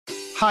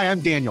Hi,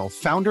 I'm Daniel,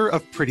 founder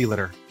of Pretty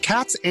Litter.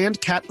 Cats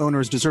and cat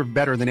owners deserve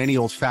better than any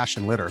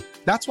old-fashioned litter.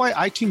 That's why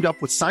I teamed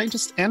up with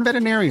scientists and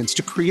veterinarians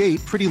to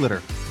create Pretty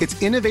Litter.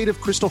 Its innovative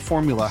crystal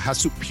formula has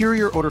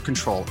superior odor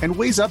control and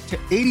weighs up to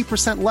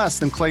 80% less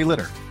than clay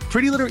litter.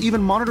 Pretty Litter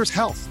even monitors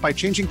health by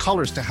changing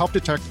colors to help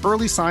detect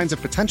early signs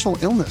of potential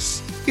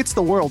illness. It's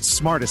the world's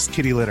smartest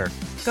kitty litter.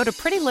 Go to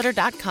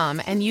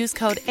prettylitter.com and use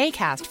code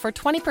ACAST for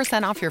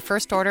 20% off your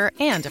first order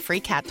and a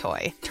free cat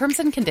toy. Terms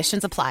and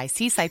conditions apply.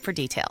 See site for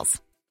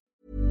details.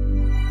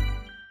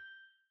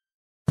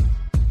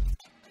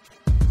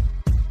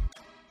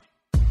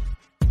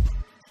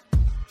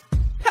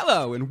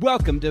 Hello and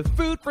welcome to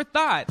Food for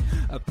Thought,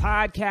 a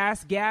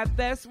podcast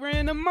gabfest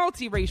wherein a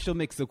multiracial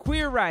mix of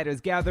queer writers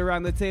gather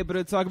around the table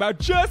to talk about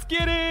just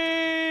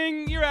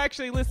kidding! You're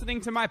actually listening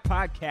to my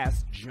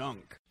podcast,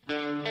 Junk.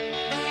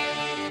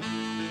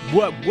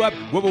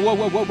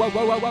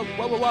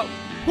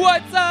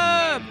 What's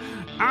up?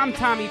 I'm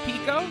Tommy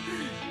Pico,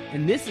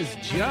 and this is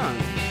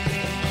Junk.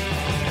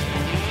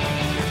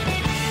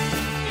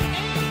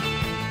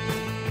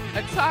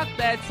 A Talk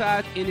That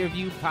Talk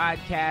interview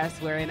podcast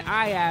wherein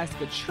I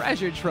ask a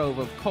treasure trove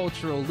of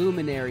cultural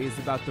luminaries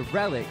about the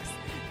relics,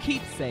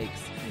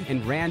 keepsakes,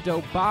 and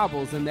rando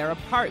baubles in their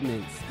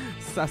apartments,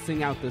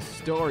 sussing out the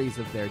stories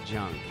of their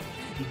junk.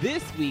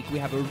 This week we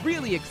have a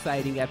really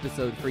exciting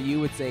episode for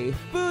you. It's a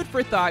Food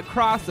for Thought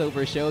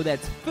crossover show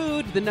that's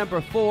food, the number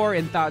 4,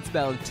 and thought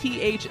spelled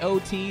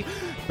T-H-O-T,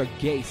 for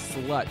gay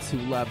sluts who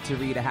love to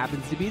read. It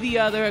happens to be the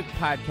other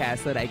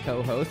podcast that I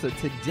co-host. So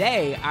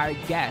today our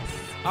guests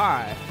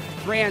are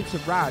Fran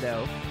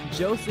Tirado,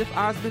 Joseph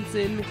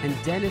Osmondson,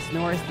 and Dennis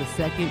Norris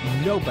II,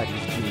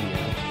 Nobody's Junior.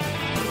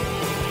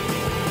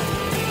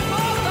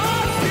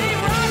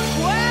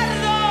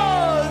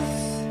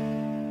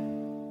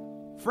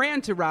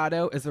 Fran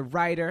Tirado is a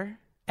writer,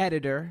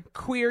 editor,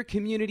 queer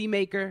community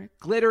maker,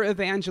 glitter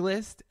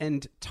evangelist,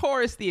 and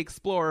Taurus the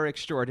Explorer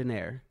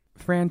extraordinaire.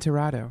 Fran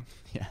Tirado.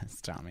 Yes,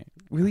 Tommy.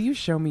 Will you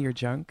show me your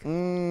junk?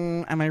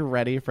 Am I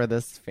ready for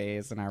this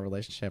phase in our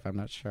relationship? I'm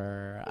not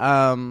sure.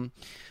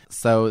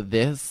 So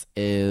this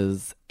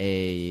is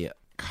a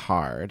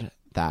card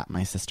that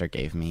my sister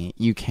gave me.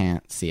 You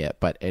can't see it,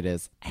 but it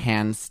is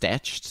hand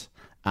stitched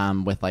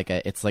with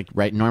it's like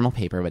normal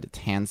paper, but it's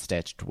hand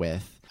stitched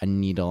with a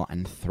needle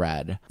and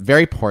thread.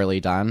 Very poorly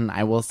done,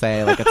 I will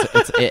say. Like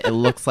it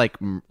looks like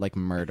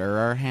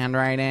murderer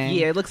handwriting.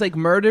 Yeah, it looks like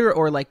murder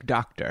or like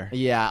doctor.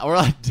 Yeah, or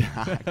like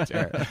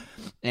doctor.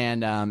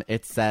 And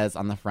it says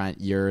on the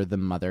front, "You're the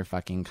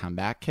motherfucking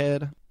comeback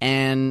kid."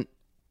 And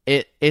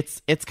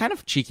it's kind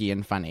of cheeky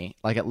and funny.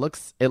 Like it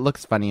looks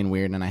funny and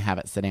weird, and I have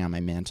it sitting on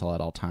my mantle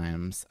at all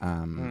times,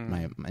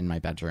 in my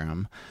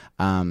bedroom,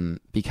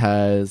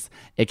 because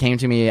it came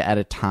to me at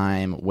a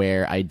time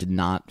where I did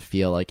not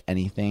feel like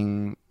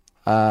anything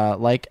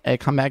like a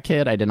comeback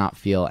kid. I did not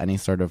feel any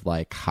sort of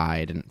like high.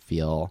 I didn't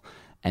feel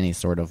any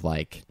sort of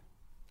like,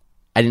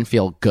 I didn't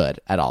feel good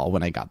at all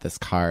when I got this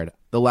card.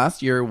 The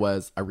last year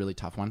was a really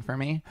tough one for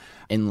me,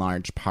 in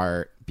large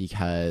part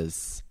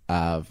because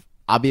of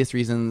obvious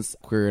reasons.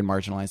 Queer and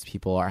marginalized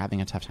people are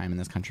having a tough time in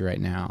this country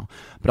right now,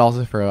 but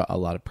also for a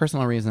lot of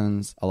personal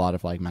reasons, a lot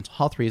of like mental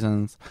health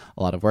reasons,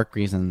 a lot of work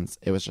reasons.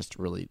 It was just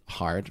really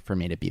hard for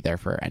me to be there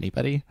for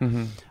anybody.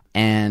 Mm-hmm.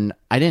 And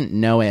I didn't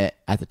know it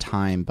at the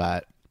time,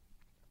 but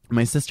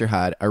my sister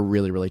had a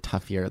really, really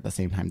tough year at the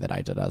same time that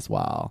I did as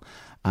well.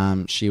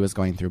 She was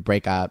going through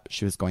breakup.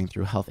 She was going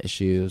through health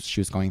issues.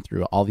 She was going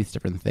through all these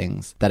different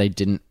things that I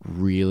didn't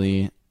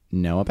really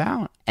know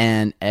about.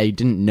 And I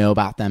didn't know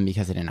about them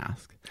because I didn't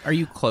ask. Are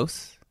you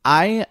close?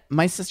 My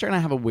sister and I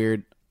have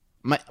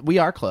we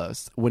are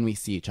close when we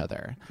see each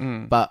other,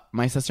 but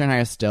my sister and I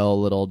are still a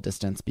little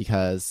distant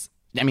because,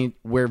 I mean,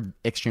 we're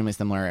extremely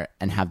similar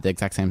and have the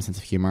exact same sense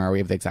of humor. We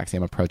have the exact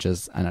same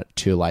approaches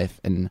to life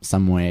in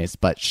some ways,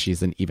 but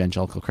she's an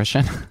evangelical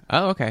Christian.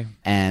 Oh, okay.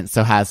 And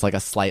so has like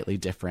a slightly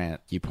different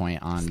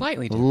viewpoint on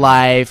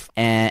life.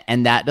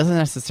 And that doesn't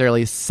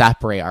necessarily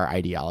separate our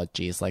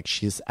ideologies. Like,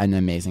 she's an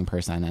amazing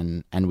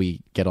person and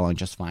we get along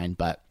just fine,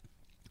 but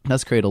it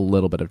does create a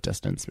little bit of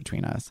distance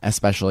between us,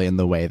 especially in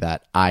the way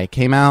that I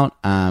came out.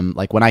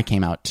 Like when I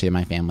came out to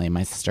my family,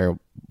 my sister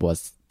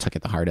took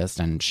it the hardest,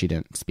 and she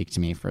didn't speak to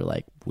me for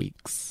like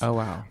weeks. Oh,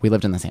 wow. We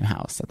lived in the same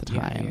house at the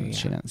time. Yeah.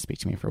 She didn't speak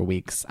to me for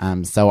weeks.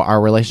 So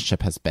our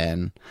relationship has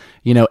been,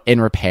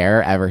 in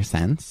repair ever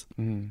since.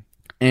 Mm.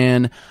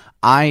 And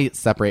I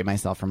separate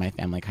myself from my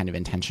family kind of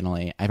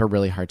intentionally. I have a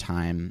really hard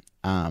time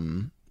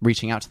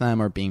reaching out to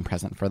them or being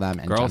present for them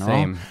in general.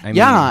 Same.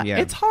 Yeah,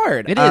 it's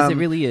hard. It is. It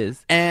really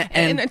is.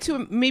 And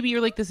to maybe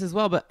you're like this as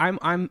well, but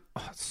I'm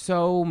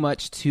so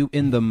much too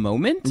in the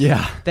moment.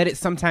 Yeah. That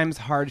it's sometimes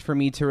hard for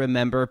me to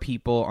remember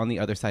people on the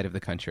other side of the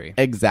country.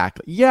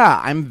 Exactly.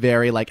 Yeah, I'm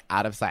very like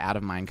out of sight, out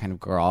of mind kind of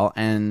girl.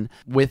 And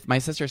with my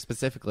sister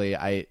specifically,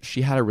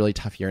 she had a really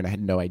tough year, and I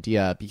had no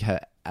idea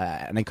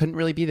and I couldn't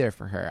really be there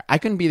for her. I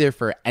couldn't be there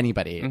for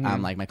anybody,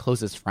 like my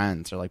closest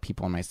friends or like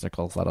people in my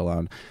circles, let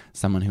alone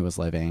someone who was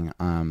living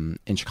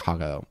in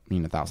Chicago,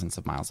 thousands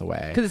of miles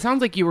away. Because it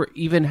sounds like you were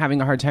even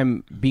having a hard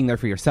time being there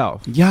for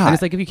yourself. Yeah. And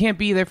it's like, if you can't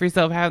be there for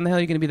yourself, how in the hell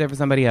are you going to be there for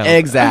somebody else?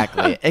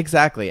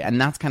 Exactly. And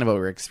that's kind of what we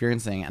were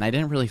experiencing. And I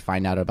didn't really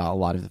find out about a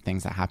lot of the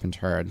things that happened to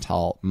her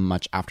until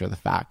much after the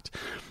fact.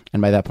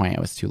 And by that point, it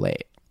was too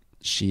late.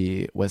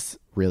 She was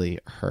really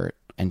hurt,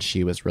 and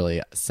she was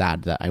really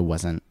sad that I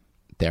wasn't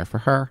there for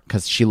her,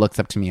 because she looks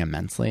up to me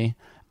immensely,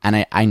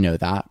 and I know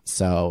that.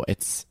 So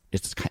it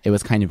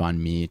was kind of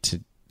on me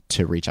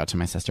to reach out to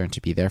my sister and to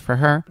be there for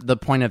her. The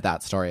point of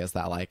that story is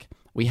that like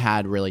we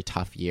had really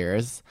tough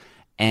years,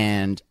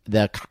 and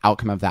the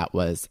outcome of that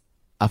was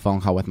a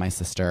phone call with my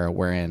sister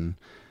wherein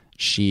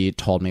she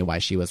told me why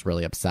she was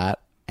really upset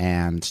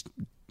and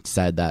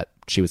said that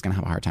she was going to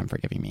have a hard time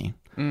forgiving me.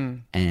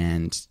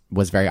 And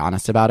was very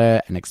honest about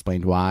it and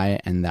explained why.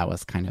 And that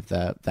was kind of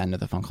the end of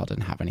the phone call.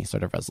 Didn't have any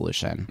sort of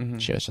resolution.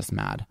 She was just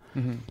mad.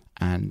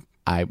 And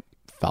I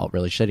felt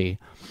really shitty.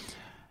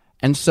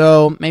 And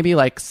so maybe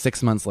like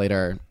 6 months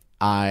later,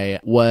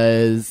 I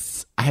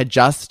had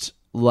just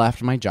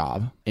left my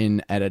job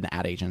at an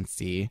ad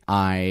agency.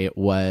 I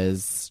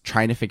was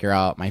trying to figure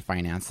out my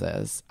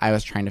finances. I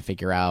was trying to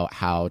figure out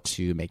how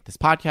to make this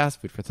podcast,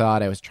 Food for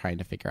Thought. I was trying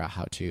to figure out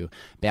how to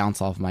balance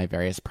all of my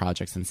various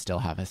projects and still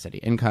have a steady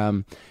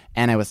income.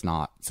 And I was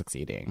not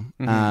succeeding.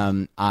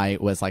 I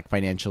was like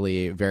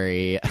financially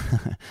very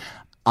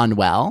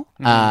unwell.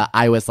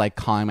 I was like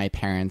calling my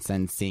parents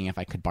and seeing if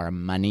I could borrow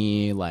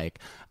money. Like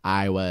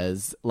I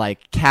was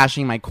like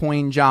cashing my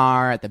coin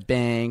jar at the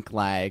bank.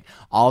 Like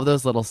all of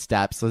those little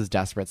steps, those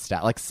desperate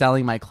steps, like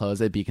selling my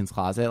clothes at Beacon's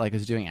Closet. Like I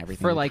was doing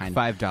everything for like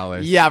 $5.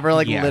 Yeah, for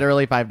like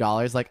literally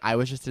 $5. Like I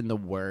was just in the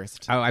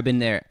worst. Oh, I've been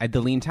there at the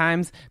lean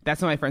times.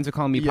 That's what my friends are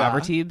calling me,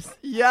 Poverteebs.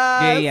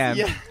 Yeah.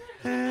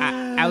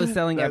 I was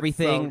selling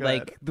everything. So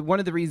like one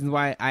of the reasons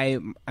why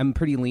I'm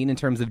pretty lean in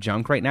terms of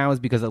junk right now is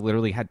because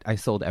I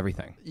sold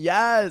everything.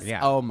 Yes. Yeah.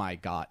 Oh my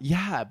God.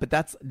 Yeah. But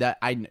that's that.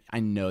 I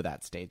know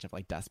that stage of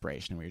like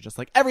desperation where you're just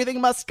like everything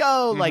must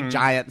go. Like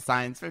giant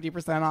signs,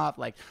 50% off.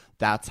 Like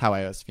that's how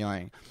I was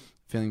feeling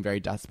very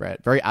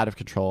desperate, very out of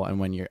control.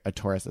 And when a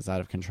Taurus is out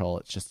of control,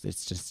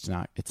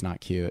 it's not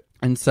cute.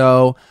 And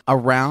so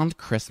around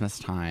Christmas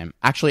time,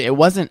 actually it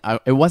wasn't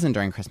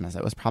during Christmas.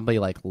 It was probably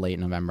like late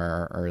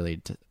November or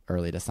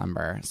early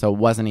December. So it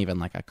wasn't even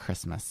like a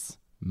Christmas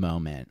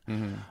moment,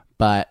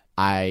 but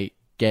I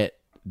get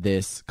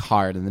this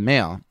card in the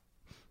mail,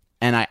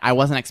 and I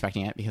wasn't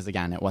expecting it because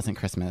again, it wasn't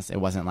Christmas. It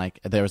wasn't like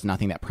there was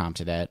nothing that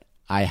prompted it.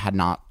 I had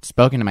not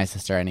spoken to my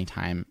sister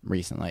anytime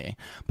recently,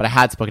 but I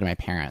had spoken to my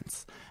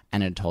parents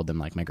and had told them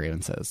like my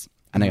grievances.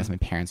 And I guess my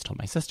parents told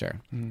my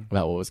sister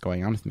about what was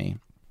going on with me.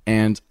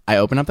 And I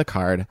open up the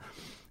card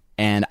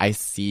and I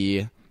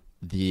see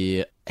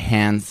the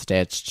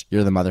hand-stitched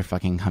 "You're the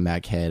motherfucking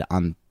comeback kid"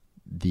 on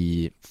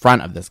the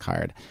front of this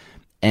card.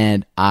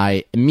 And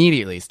I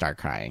immediately start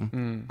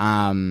crying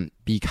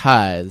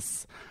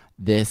because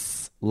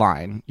this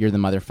line, "You're the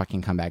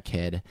motherfucking comeback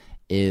kid,"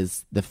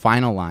 is the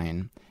final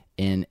line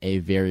in a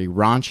very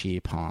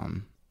raunchy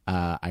poem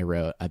I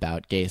wrote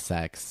about gay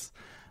sex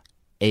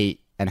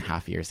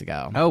 8.5 years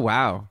ago. Oh,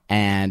 wow.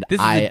 And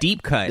this is a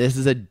deep cut. This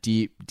is a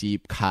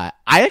deep cut.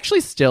 I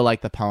actually still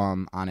like the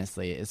poem,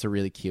 honestly. It's a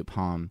really cute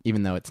poem,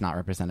 even though it's not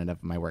representative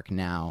of my work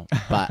now.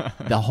 But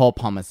the whole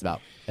poem is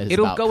about...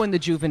 It'll go in the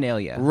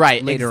juvenilia.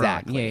 Right, later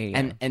exactly.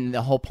 on. Yeah. And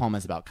the whole poem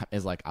is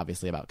like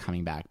obviously about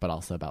coming back, but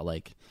also about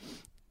like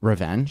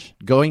revenge,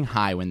 going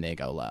high when they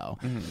go low.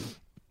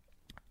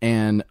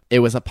 And it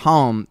was a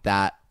poem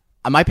that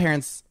my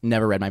parents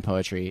never read my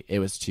poetry. It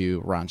was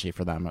too raunchy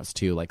for them. It was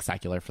too like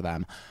secular for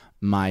them.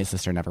 My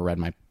sister never read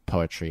my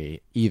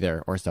poetry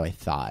either, or so I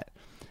thought.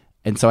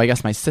 And so I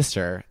guess my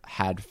sister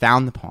had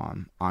found the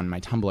poem on my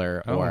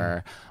Tumblr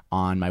or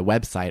on my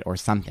website or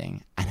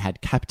something and had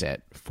kept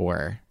it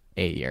for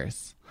 8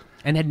 years.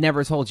 And had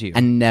never told you?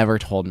 And never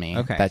told me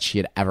that she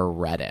had ever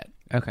read it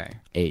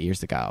 8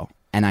 years ago.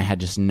 And I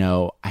had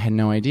no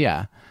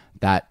idea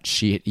that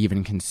she had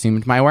even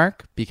consumed my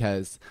work,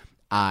 because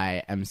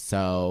when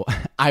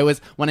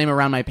I'm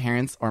around my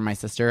parents or my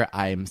sister,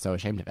 I'm so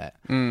ashamed of it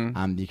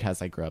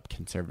because I grew up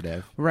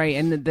conservative. Right.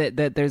 And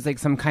that there's like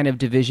some kind of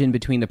division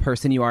between the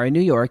person you are in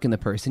New York and the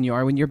person you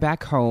are when you're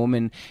back home.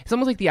 And it's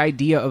almost like the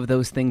idea of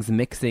those things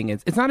mixing.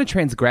 It's not a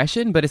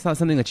transgression, but it's not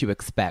something that you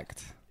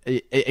expect.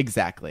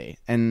 Exactly.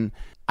 And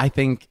I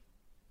think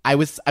I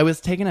was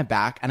taken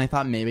aback, and I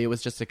thought maybe it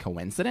was just a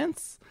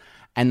coincidence.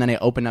 And then I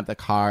opened up the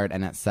card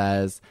and it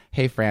says,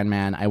 "Hey, Fran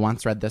man, I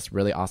once read this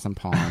really awesome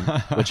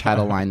poem," which had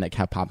a line that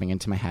kept popping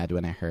into my head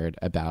when I heard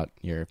about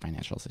your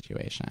financial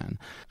situation.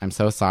 "I'm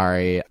so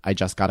sorry. I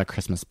just got a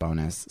Christmas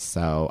bonus,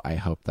 so I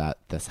hope that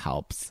this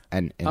helps."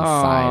 And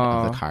inside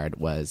of the card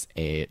was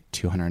a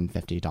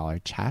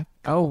 $250 check.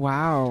 Oh,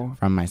 wow.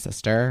 From my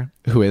sister,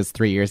 who is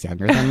 3 years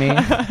younger than me.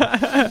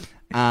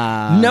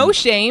 No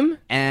shame.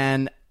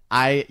 And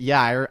and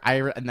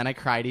then I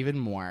cried even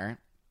more.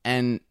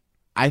 And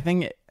I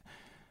think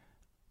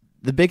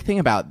the big thing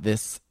about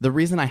this, the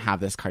reason I have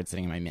this card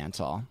sitting in my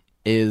mantle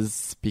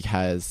is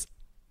because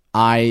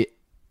I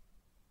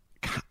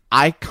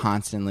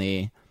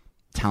constantly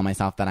tell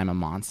myself that I'm a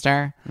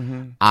monster.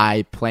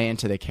 I play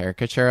into the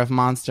caricature of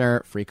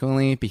monster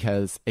frequently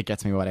because it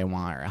gets me what I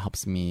want, or it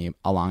helps me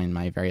along in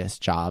my various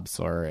jobs,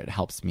 or it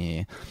helps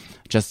me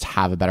just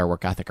have a better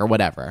work ethic or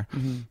whatever.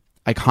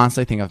 I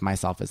constantly think of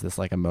myself as this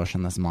like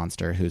emotionless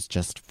monster who's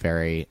just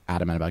very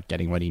adamant about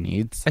getting what he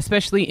needs.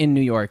 Especially in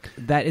New York,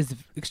 that is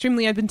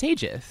extremely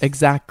advantageous.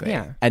 Exactly.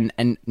 Yeah.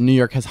 And New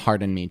York has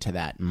hardened me to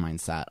that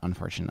mindset,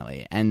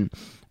 unfortunately. And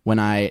when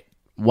I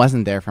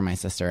wasn't there for my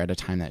sister at a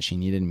time that she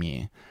needed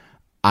me,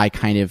 I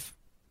kind of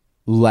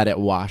let it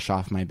wash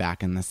off my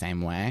back in the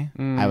same way.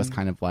 I was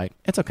kind of like,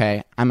 it's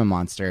okay. I'm a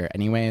monster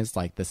anyways.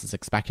 Like, this is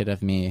expected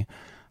of me.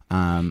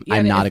 I'm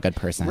not a good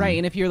person. Right.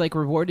 And if you're like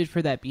rewarded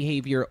for that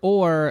behavior,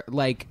 or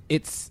like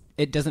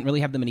it doesn't really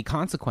have that many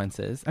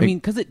consequences. I mean,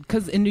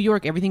 because in New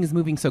York, everything is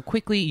moving so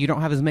quickly. You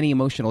don't have as many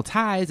emotional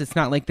ties. It's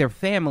not like they're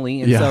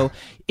family. And so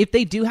if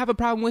they do have a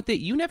problem with it,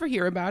 you never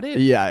hear about it.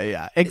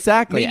 Yeah,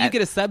 exactly. Maybe you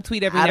get a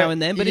subtweet every now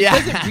and then, but it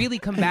doesn't really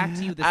come back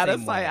to you the out same of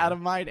way. sight, out of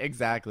mind.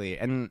 Exactly.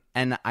 And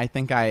I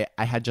think I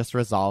had just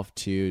resolved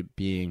to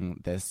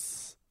being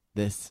this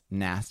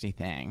nasty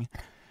thing.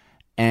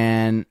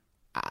 And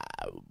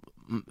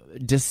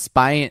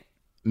despite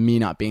me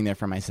not being there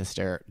for my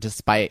sister,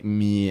 despite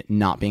me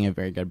not being a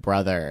very good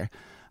brother,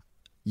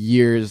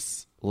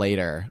 years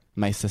later,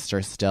 my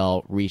sister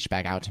still reached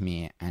back out to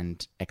me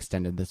and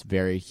extended this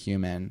very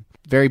human,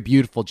 very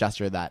beautiful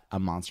gesture that a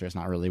monster is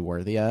not really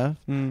worthy of.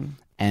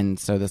 And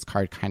so this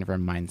card kind of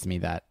reminds me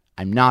that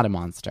I'm not a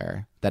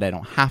monster, that I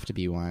don't have to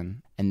be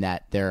one, and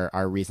that there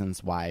are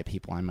reasons why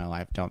people in my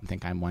life don't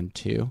think I'm one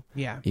too.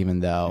 Yeah.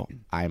 Even though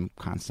I'm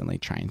constantly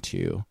trying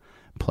to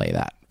play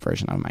that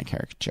version of my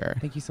caricature.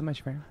 Thank you so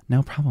much, Farrah.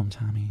 No problem,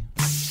 Tommy.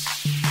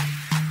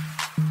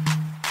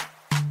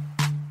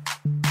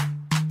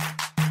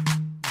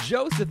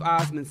 Joseph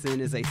Osmundson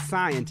is a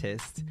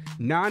scientist,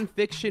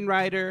 nonfiction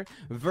writer,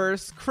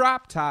 verse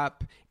crop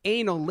top,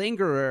 anal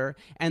lingerer,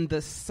 and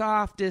the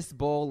softest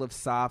bowl of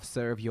soft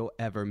serve you'll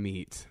ever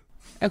meet.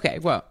 Okay,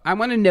 well, I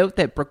want to note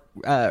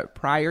that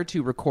prior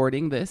to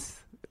recording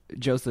this,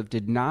 Joseph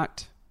did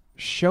not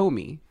show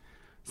me.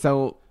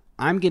 So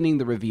I'm getting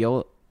the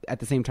reveal at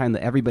the same time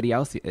that everybody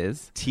else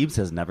is. Teebs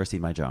has never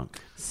seen my junk.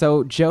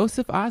 So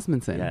Joseph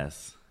Osmundson.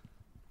 Yes.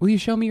 Will you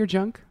show me your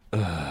junk?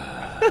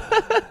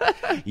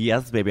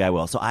 Yes, baby, I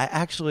will. So I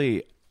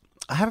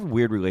have a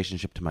weird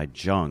relationship to my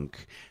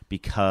junk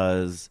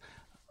because,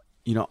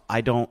 you know, I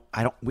don't,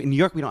 in New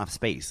York, we don't have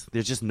space.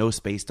 There's just no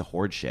space to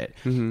hoard shit.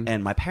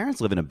 And my parents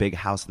live in a big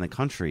house in the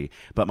country,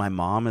 but my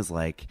mom is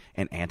like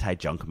an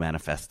anti-junk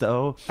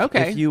manifesto,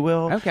 if you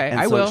will. Okay, and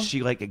I so will.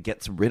 She like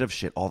gets rid of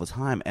shit all the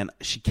time. And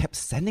she kept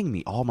sending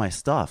me all my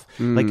stuff,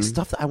 like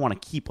stuff that I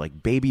want to keep,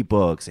 like baby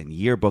books and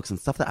yearbooks and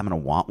stuff that I'm going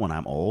to want when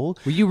I'm old.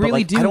 Well, you But, really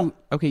like, do.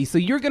 Okay, so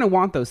you're going to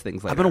want those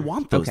things later. I'm going to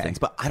want those things,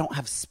 but I don't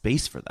have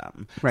space for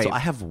them. Right. So I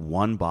have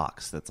one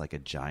box that's like a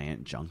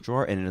giant junk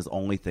drawer, and it is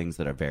only things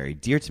that are very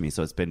dear to me.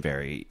 So it's been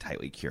very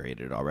tightly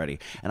curated already.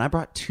 And I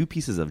brought 2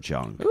 pieces of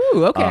junk.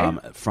 Ooh, okay.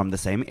 From the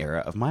same era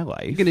of my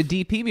life. You're going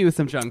to DP me with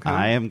some junk, huh?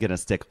 I am going to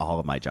stick all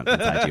of my junk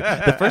inside you.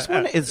 The first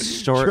one is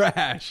short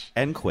Trash.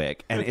 and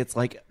quick, and it's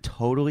like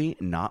totally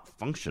not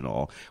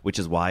functional, which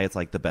is why it's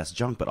like the best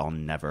junk, but I'll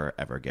never,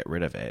 ever get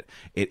rid of it.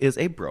 It is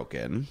a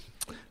broken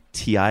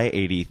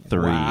TI-83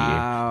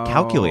 Wow.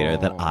 calculator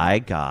that I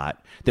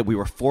got, that we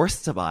were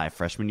forced to buy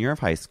freshman year of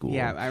high school.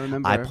 Yeah, I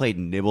remember. I played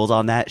nibbles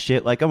on that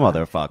shit like a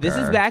motherfucker. This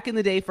is back in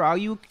the day for all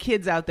you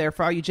kids out there,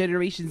 for all you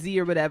Generation Z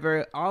or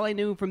whatever. All I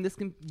knew from this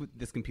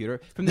calculator,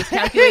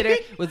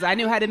 was I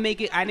knew how to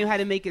make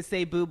it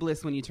say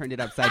boobless when you turned it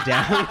upside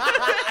down.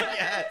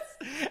 Yes.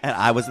 And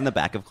I was in the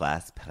back of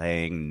class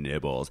playing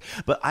nibbles.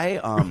 But I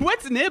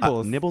What's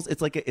nibbles? Nibbles,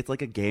 it's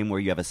like a game where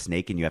you have a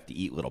snake and you have to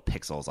eat little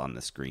pixels on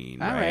the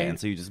screen, All right? right. And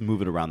so you just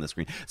move it around the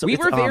screen. So we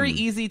it's, were very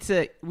easy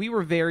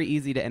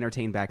to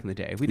entertain back in the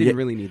day. We didn't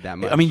really need that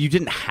much. I mean, you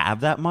didn't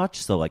have that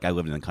much. So like I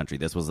lived in the country.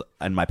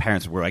 And my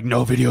parents were like,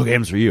 no video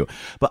games for you.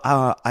 But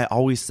I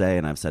always say,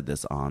 and I've said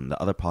this on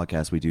the other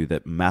podcasts we do,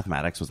 that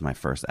mathematics was my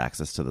first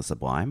access to the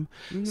sublime.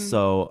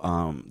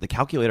 So the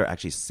calculator,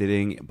 actually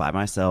sitting by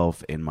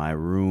myself in my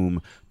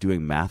room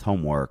doing math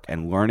homework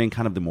and learning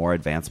kind of the more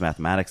advanced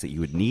mathematics that you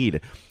would need,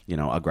 you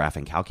know, a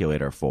graphing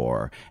calculator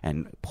for,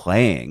 and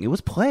playing. It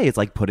was play. It's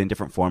like put in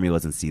different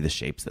formulas and see the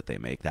shapes that they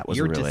make. That was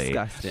You're really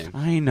disgusting.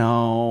 I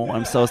know.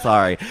 I'm so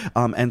sorry.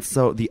 And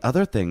so the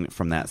other thing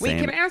from that Wait, same,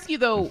 can I ask you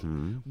though,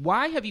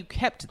 why have you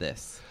kept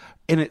this?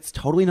 and it's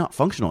totally not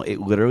functional. It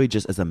literally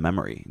just is a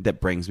memory that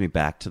brings me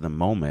back to the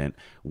moment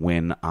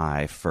when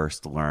I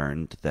first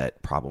learned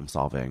that problem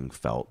solving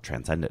felt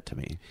transcendent to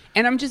me.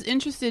 And I'm just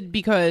interested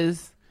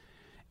because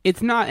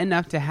it's not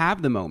enough to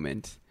have the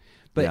moment,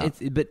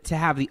 but but to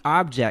have the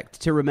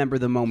object to remember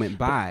the moment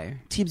by.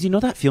 Teebs, you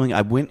know that feeling?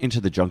 I went into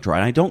the junk drawer,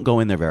 and I don't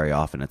go in there very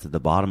often. It's at the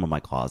bottom of my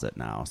closet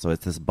now. So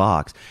it's this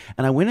box.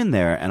 And I went in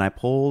there, and I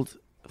pulled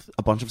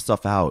a bunch of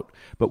stuff out.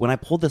 But when I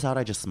pulled this out,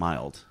 I just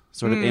smiled.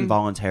 sort of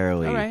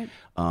involuntarily. All right.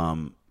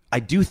 I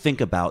do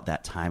think about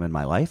that time in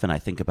my life, and I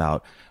think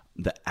about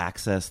the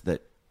access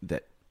that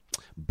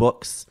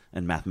books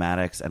and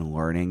mathematics and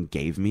learning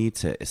gave me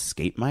to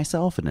escape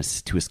myself and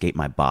to escape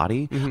my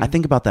body. I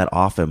think about that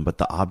often, but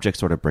the object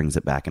sort of brings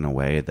it back in a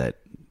way that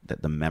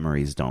the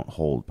memories don't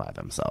hold by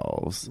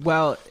themselves.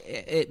 Well,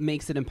 it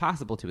makes it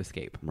impossible to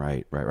escape.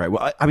 Right.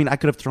 Well, I mean, I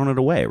could have thrown it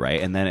away,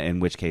 right? And then in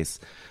which case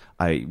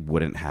I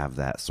wouldn't have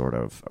that sort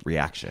of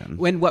reaction.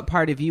 What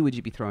part of you would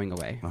you be throwing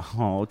away?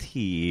 Oh,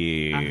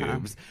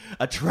 Teebs.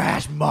 A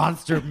trash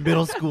monster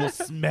middle school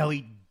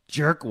smelly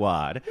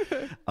jerkwad.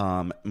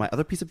 My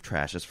other piece of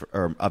trash is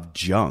of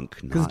junk.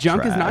 Because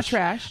junk is not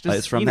trash. Just,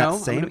 it's from that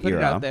same I'm gonna put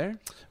era. It out there.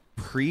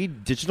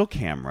 Pre-digital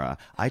camera.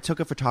 I took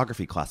a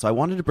photography class, so I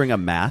wanted to bring a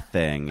math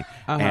thing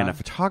and a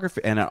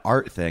photography and an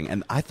art thing,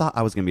 and I thought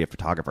I was going to be a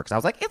photographer because I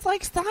was like, it's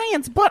like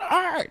science but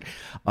art.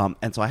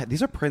 And so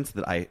these are prints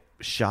that I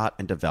shot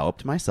and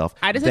developed myself.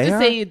 I just have to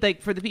say,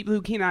 like, for the people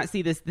who cannot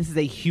see this is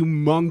a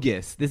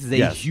humongous.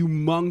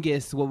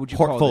 What would you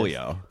portfolio.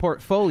 Call this?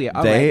 Portfolio.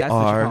 All They right, that's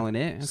are what you're calling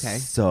it. Okay.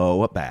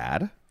 So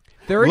bad.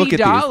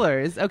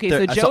 $30. Okay,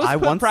 so Joe's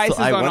put prices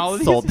on all of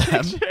these sold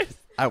them. pictures.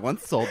 I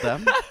once sold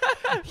them.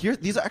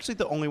 These are actually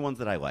the only ones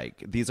that I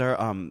like. These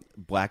are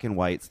black and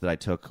whites that I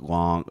took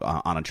long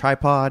on a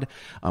tripod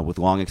with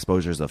long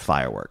exposures of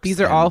fireworks. These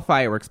are all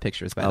fireworks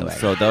pictures, by the way.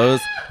 So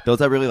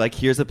those I really like.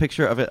 Here's a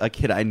picture of a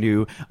kid I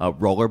knew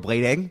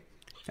rollerblading.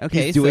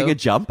 Okay, he's doing a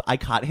jump. I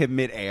caught him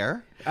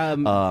midair.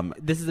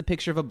 This is a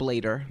picture of a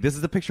blader. This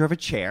is a picture of a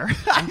chair.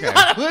 I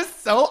thought it was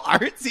so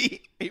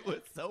artsy. It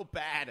was so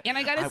bad. And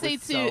I gotta say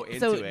too,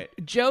 so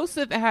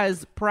Joseph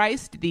has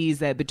priced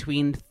these at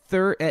between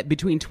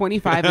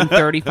 $25 and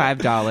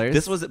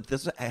 $35.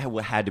 This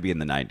had to be in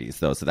the 90s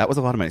though, so that was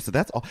a lot of money. So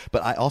that's all.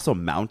 But I also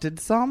mounted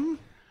some.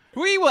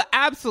 We will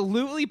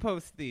absolutely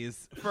post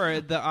these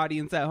for the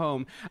audience at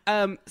home.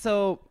 In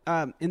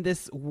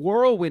this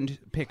whirlwind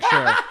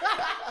picture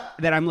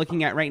that I'm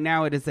looking at right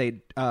now, it is a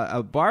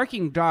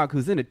barking dog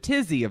who's in a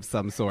tizzy of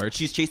some sort.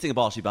 She's chasing a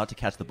ball. She's about to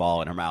catch the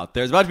ball in her mouth.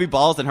 There's about to be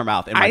balls in her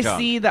mouth. I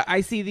see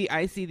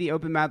the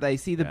open mouth. I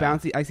see the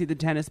bouncy. I see the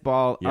tennis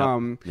ball.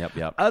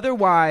 Yep.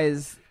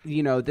 Otherwise,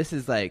 this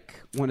is like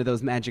one of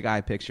those magic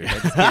eye pictures.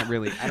 I don't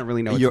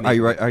really know.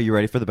 Are you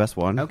ready for the best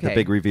one? Okay. The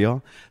big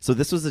reveal. So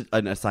this was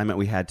an assignment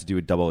we had to do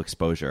a double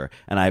exposure,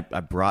 and I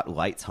brought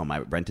lights home. I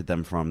rented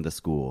them from the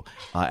school,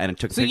 and it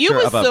took. So you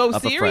were so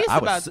serious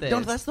about this. No,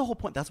 that's the whole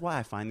point. That's why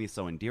I find these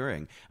so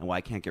endearing, and why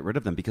I can't get rid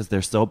of them, because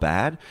they're so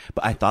bad.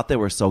 But I thought they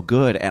were so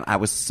good, and I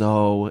was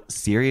so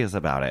serious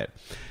about it.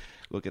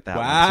 Look at that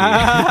one.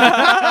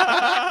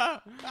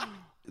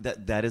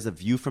 That is a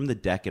view from the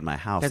deck in my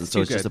house. That's and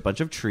so it's just a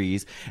bunch of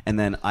trees. And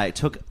then I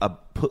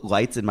put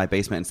lights in my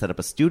basement and set up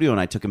a studio,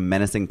 and I took a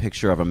menacing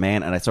picture of a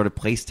man, and I sort of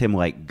placed him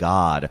like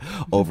God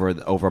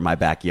over my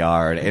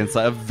backyard. And it's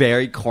a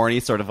very corny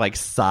sort of like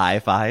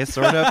sci-fi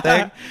sort of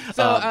thing.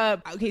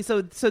 So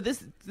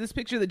this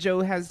picture that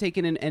Joe has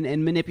taken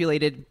and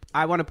manipulated,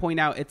 I want to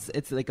point out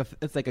it's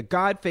like a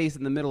God face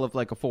in the middle of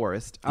like a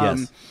forest.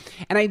 Yes.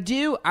 And I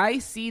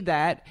see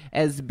that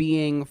as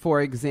being, for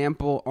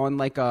example, on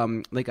like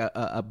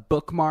a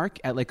bookmark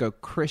at like a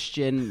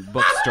Christian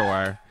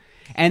bookstore.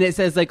 And it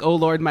says like, "Oh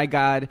Lord, my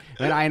God,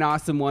 and I, an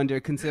awesome wonder,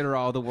 consider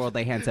all the world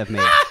thy hands have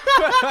made."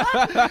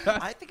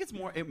 I think it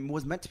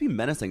was meant to be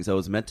menacing, so it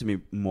was meant to be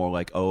more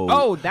like,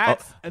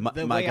 that's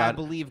the way God, I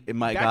believe.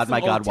 My That's God,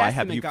 some Old why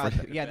have you?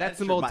 Testament God. Yeah, that's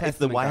some Old Testament. It's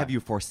the "why God. have you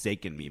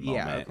forsaken me"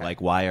 moment. Yeah, okay.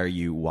 Like, why are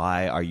you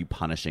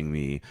punishing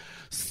me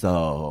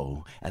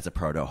so as a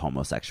proto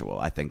homosexual?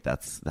 I think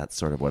that's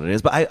sort of what it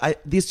is. But I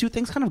these two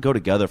things kind of go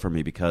together for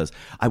me, because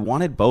I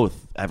wanted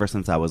both ever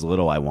since I was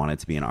little. I wanted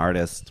to be an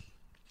artist,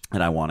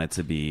 and I wanted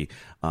to be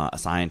a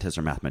scientist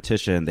or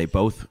mathematician. They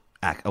both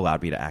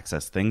allowed me to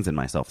access things in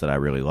myself that I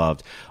really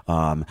loved.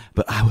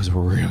 But I was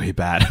really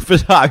bad at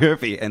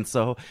photography. And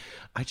so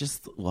I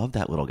just love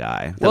that little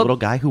guy. Little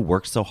guy who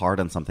worked so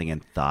hard on something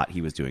and thought he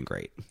was doing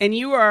great. And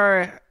you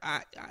are,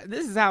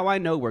 this is how I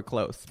know we're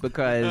close,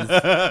 because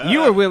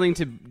you were willing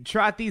to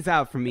trot these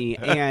out for me.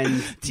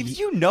 And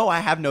you know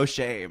I have no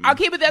shame.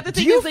 Okay, but the other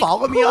thing Do you is, like,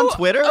 follow me on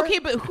Twitter? Okay,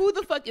 but who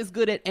the fuck is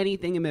good at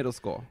anything in middle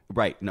school?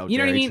 Right. No, you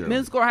know what I mean? True.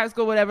 Middle school, high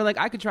school, whatever. Like,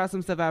 I could try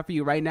some stuff out for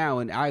you right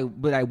now,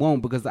 but I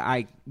won't, because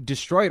I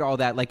destroyed all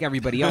that like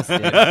everybody else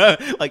did.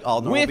 Like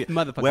all normal with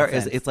motherfucking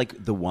Whereas sense. it's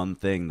like the one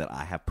thing that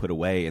I have put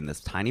away in this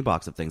tiny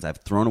box of things. I've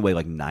thrown away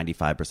like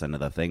 95% of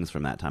the things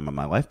from that time of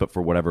my life, but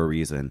for whatever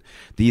reason,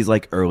 these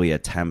like early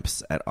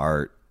attempts at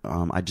art,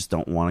 I just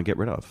don't want to get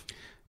rid of.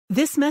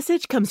 This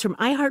message comes from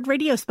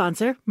iHeartRadio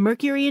sponsor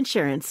Mercury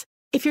Insurance.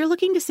 If you're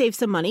looking to save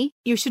some money,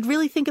 you should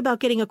really think about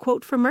getting a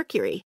quote from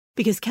Mercury,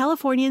 because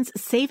Californians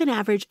save an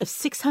average of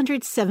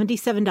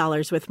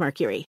 $677 with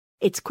Mercury.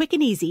 It's quick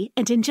and easy,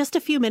 and in just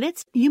a few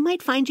minutes, you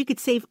might find you could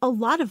save a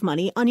lot of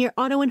money on your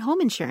auto and home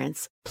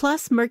insurance.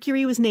 Plus,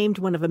 Mercury was named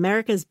one of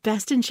America's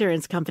best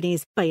insurance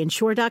companies by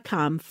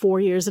Insure.com 4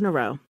 years in a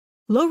row.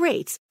 Low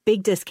rates,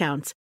 big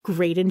discounts,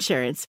 great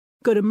insurance.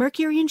 Go to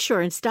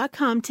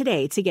mercuryinsurance.com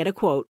today to get a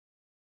quote.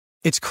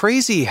 It's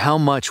crazy how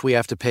much we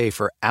have to pay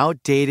for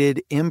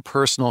outdated,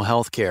 impersonal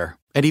healthcare,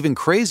 and even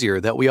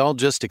crazier that we all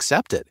just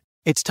accept it.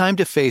 It's time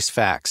to face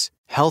facts.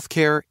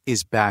 Healthcare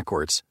is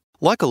backwards.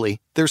 Luckily,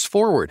 there's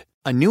Forward,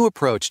 a new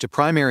approach to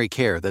primary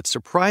care that's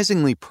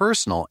surprisingly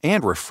personal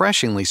and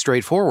refreshingly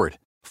straightforward.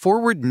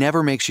 Forward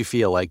never makes you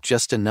feel like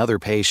just another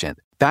patient.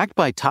 Backed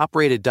by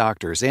top-rated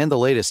doctors and the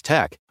latest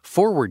tech,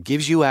 Forward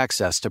gives you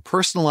access to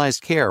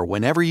personalized care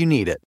whenever you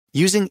need it.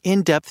 Using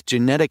in-depth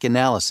genetic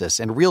analysis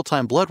and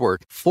real-time blood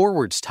work,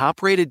 Forward's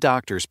top-rated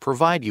doctors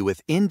provide you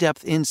with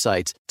in-depth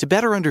insights to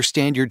better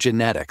understand your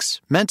genetics,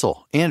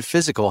 mental, and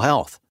physical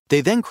health.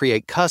 They then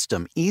create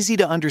custom,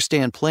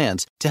 easy-to-understand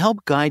plans to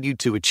help guide you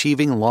to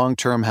achieving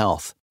long-term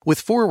health. With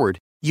Forward,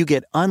 you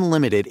get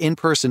unlimited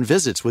in-person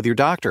visits with your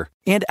doctor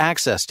and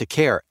access to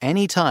care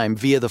anytime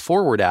via the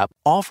Forward app,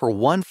 all for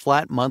one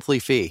flat monthly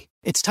fee.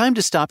 It's time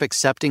to stop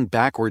accepting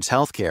backwards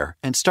healthcare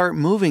and start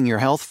moving your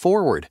health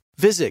forward.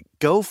 Visit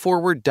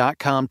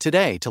GoForward.com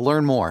today to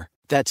learn more.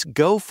 That's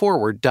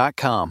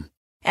GoForward.com.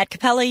 At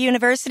Capella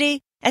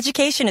University,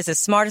 education is as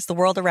smart as the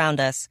world around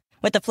us.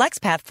 With the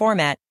FlexPath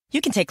format, you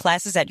can take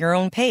classes at your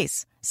own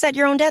pace, set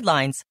your own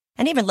deadlines,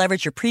 and even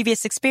leverage your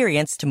previous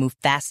experience to move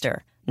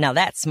faster. Now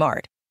that's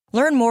smart.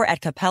 Learn more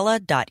at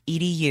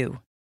capella.edu.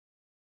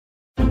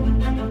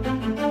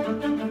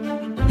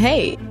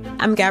 Hey,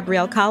 I'm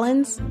Gabrielle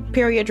Collins,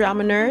 period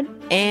drama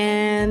nerd,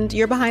 and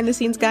your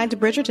behind-the-scenes guide to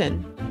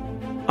Bridgerton.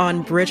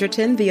 On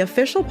Bridgerton, the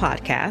official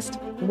podcast,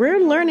 we're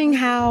learning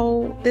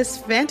how this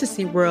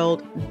fantasy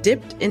world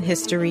dipped in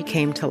history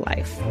came to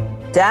life.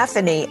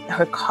 Daphne,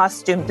 her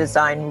costume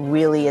design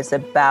really is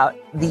about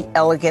the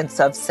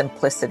elegance of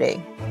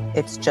simplicity.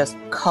 It's just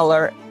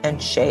color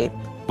and shape.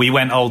 We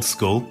went old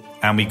school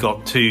and we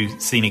got 2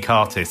 scenic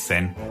artists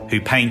in who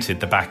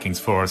painted the backings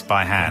for us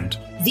by hand.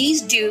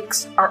 These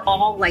dukes are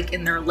all like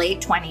in their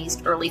late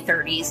 20s, early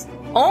 30s.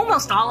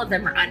 Almost all of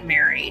them are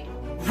unmarried,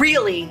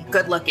 really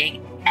good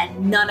looking,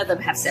 and none of them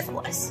have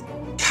syphilis.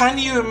 Can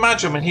you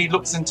imagine when he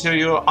looks into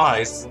your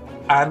eyes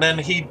and then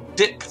he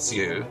dips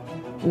you?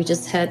 We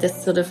just heard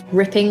this sort of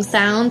ripping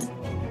sound.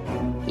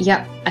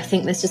 Yep, I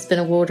think there's just been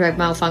a wardrobe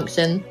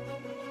malfunction.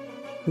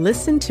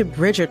 Listen to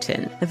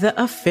Bridgerton,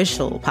 the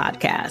official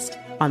podcast,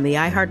 on the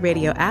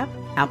iHeartRadio app,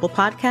 Apple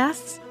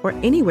Podcasts, or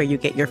anywhere you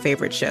get your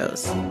favorite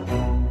shows.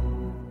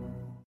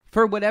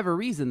 For whatever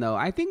reason, though,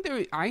 I think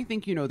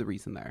you know the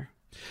reason there.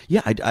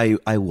 Yeah,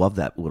 I love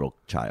that little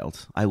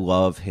child. I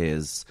love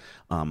his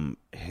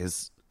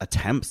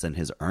attempts and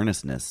his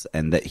earnestness,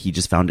 and that he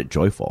just found it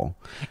joyful.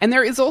 And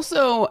there is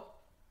also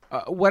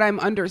what I'm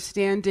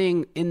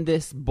understanding in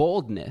this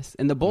boldness,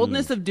 and the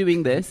boldness of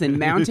doing this and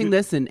mounting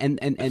this and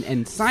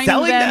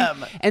signing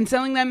them and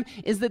selling them,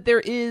 is that there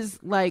is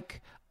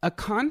like a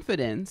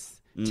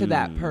confidence to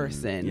that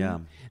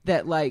person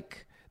that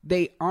like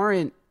they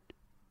aren't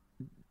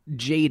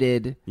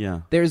jaded.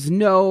 Yeah. There's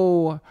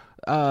no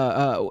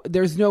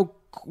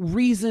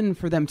reason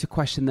for them to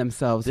question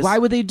themselves. Why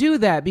would they do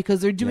that? Because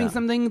they're doing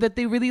something that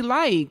they really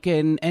like.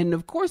 And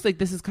of course, like,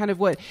 this is kind of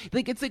what,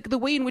 like, it's like the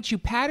way in which you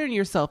pattern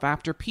yourself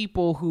after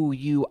people who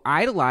you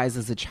idolize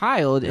as a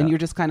child. And you're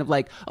just kind of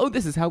like, oh,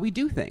 this is how we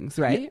do things,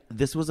 right? Yeah,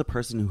 this was a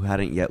person who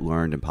hadn't yet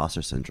learned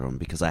imposter syndrome,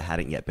 because I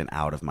hadn't yet been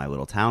out of my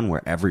little town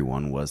where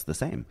everyone was the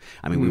same.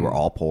 I mean, we were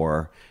all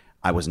poor.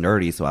 I was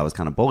nerdy, so I was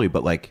kind of bullied,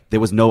 but like there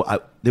was no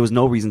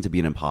reason to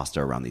be an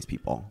imposter around these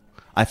people.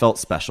 I felt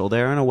special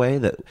there in a way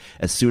that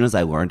as soon as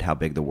I learned how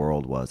big the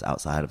world was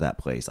outside of that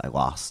place, I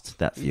lost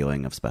that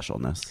feeling of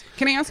specialness.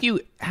 Can I ask you,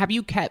 have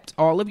you kept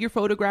all of your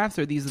photographs,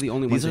 or these are the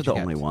only ones? These are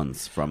the only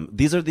ones from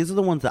these are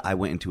the ones that I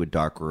went into a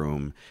dark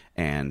room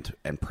and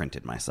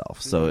printed myself.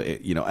 So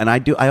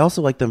I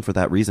also like them for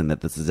that reason,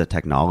 that this is a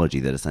technology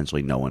that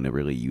essentially no one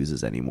really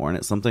uses anymore, and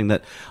it's something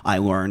that I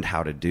learned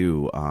how to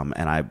do,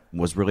 and I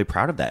was really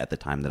proud of that at the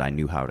time, that I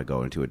knew how to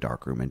go into a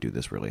dark room and do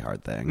this really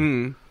hard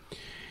thing.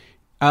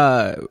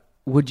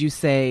 Would you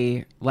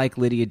say, like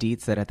Lydia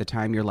Dietz said, at the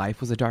time your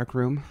life was a dark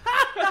room?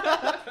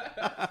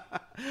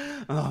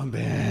 Oh,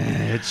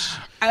 bitch.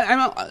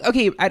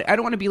 I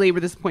don't want to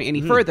belabor this point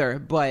any further,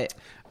 but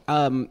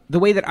the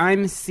way that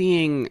I'm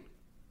seeing,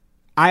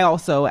 I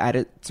also, at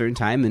a certain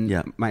time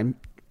in my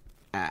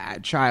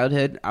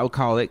childhood, I would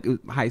call it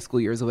high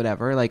school years or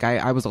whatever, like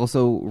I was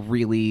also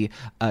really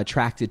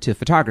attracted to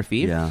photography.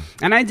 Yeah.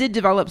 And I did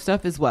develop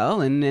stuff as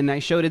well, and I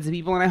showed it to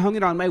people, and I hung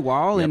it on my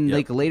wall,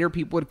 like later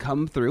people would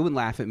come through and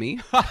laugh at me.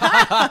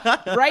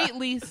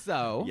 Rightly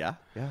so. Yeah.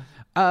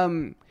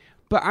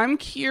 But I'm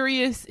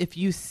curious if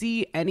you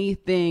see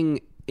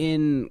anything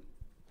in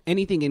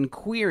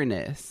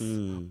queerness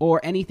or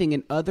anything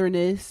in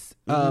otherness,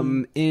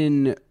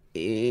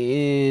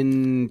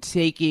 in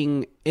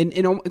taking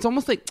it's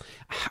almost like,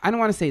 I don't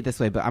want to say it this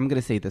way, but I'm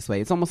going to say it this way.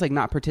 It's almost like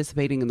not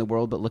participating in the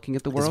world, but looking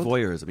at the world. It's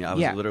voyeurism. I mean, I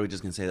was literally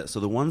just going to say that. So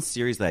the one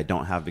series that I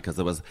don't have, because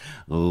it was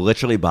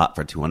literally bought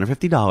for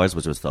 $250,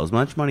 which was so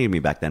much money to me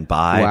back then,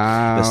 by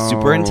the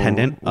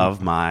superintendent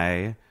of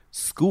my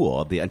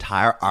school, the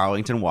entire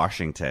Arlington,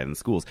 Washington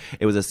schools.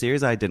 It was a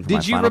series I did for my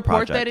final project. Did you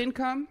report that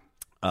income?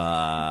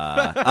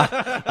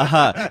 Yes,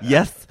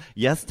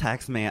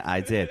 Taxman,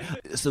 I did.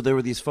 So there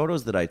were these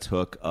photos that I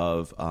took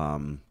of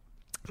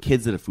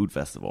kids at a food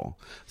festival.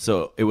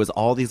 So it was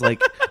all these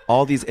images I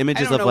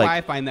don't know of why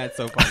I find that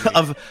so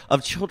funny.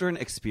 of children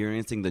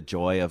experiencing the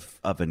joy of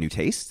a new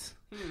taste.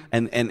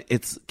 And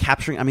it's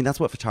capturing, I mean, that's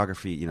what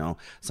photography, you know,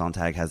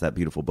 Sontag has that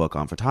beautiful book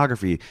on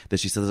photography that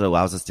she says it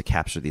allows us to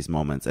capture these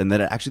moments, and that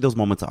actually those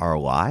moments are a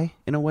lie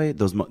in a way.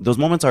 Those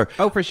moments are,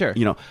 oh, for sure,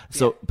 you know,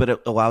 so, but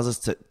it allows us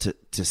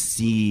to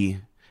see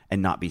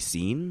and not be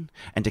seen,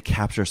 and to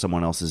capture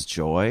someone else's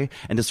joy,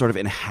 and to sort of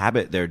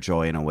inhabit their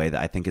joy in a way that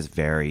I think is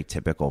very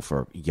typical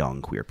for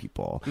young queer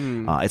people.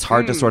 It's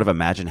hard to sort of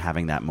imagine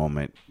having that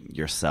moment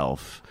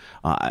yourself.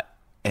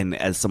 And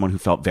as someone who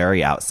felt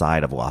very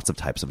outside of lots of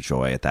types of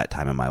joy at that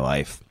time in my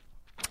life,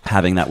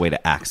 having that way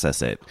to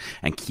access it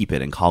and keep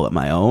it and call it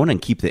my own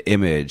and keep the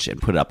image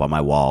and put it up on my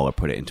wall or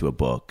put it into a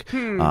book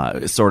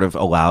sort of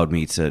allowed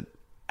me to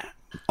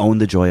own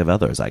the joy of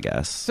others, I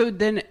guess. So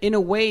then, in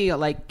a way,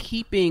 like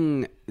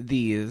keeping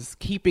this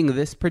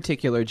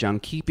particular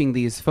junk, keeping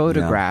these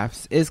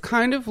photographs is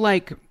kind of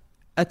like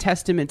a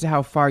testament to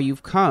how far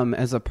you've come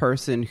as a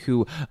person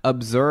who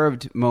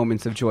observed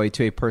moments of joy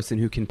to a person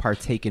who can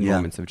partake in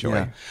moments of joy.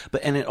 Yeah.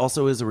 And it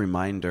also is a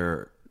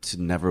reminder to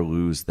never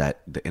lose the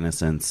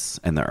innocence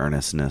and the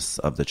earnestness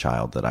of the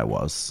child that I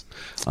was,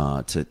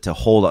 to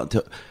hold on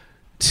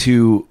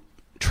to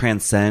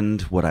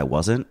transcend what I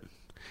wasn't,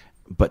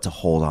 but to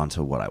hold on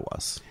to what I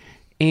was.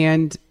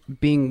 And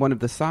being one of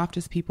the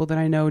softest people that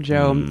I know,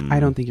 Joe, I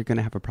don't think you're going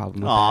to have a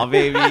problem with that. Aw,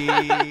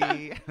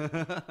 baby.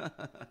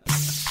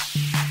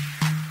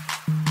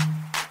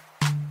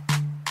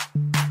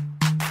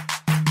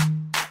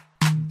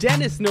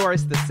 Dennis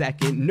Norris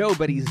II,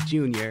 Nobody's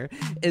Junior,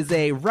 is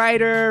a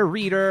writer,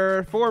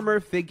 reader, former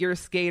figure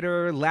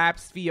skater,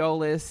 lapsed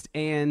violist,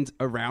 and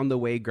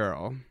around-the-way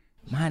girl.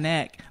 My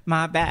neck,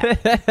 my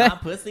back, my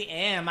pussy,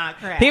 and my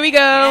crack. Here we go.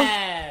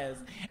 Yes.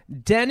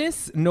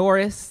 Dennis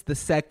Norris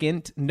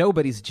II,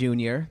 Nobody's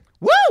Junior.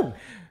 Woo!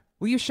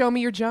 Will you show me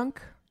your junk?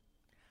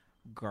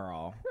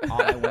 Girl,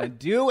 all I want to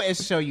do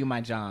is show you my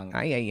junk.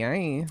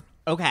 Aye.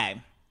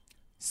 Okay.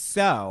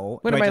 So,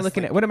 What am I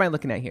looking at? What am I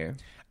looking at here?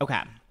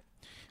 Okay.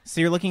 So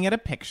you're looking at a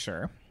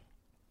picture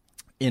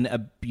in a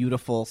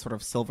beautiful sort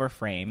of silver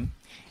frame.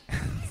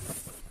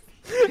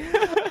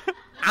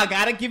 I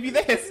gotta give you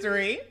the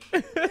history.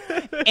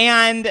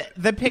 And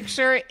the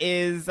picture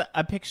is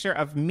a picture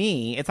of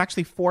me. It's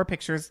actually 4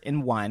 pictures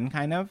in one,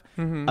 kind of,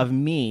 of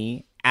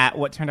me at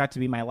what turned out to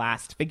be my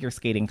last figure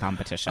skating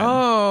competition.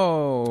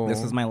 Oh.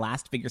 This was my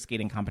last figure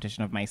skating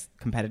competition of my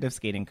competitive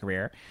skating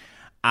career.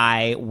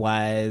 I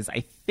was,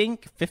 I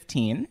think,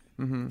 15.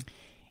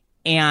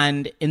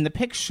 And in the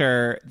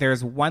picture,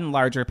 there's one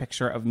larger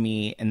picture of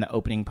me in the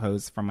opening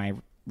pose for my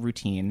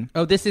routine.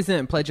 Oh, this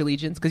isn't Pledge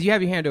Allegiance? Because you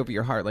have your hand over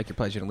your heart like you're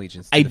pledging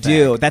allegiance to I the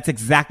do. flag. That's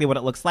exactly what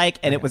it looks like.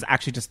 And it was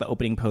actually just the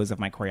opening pose of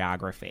my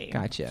choreography.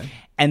 Gotcha.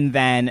 And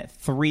then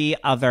 3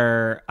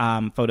 other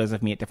photos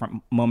of me at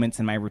different moments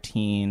in my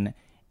routine.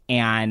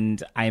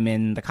 And I'm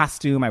in the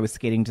costume. I was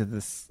skating to the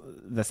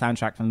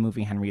soundtrack from the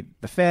movie Henry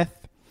V.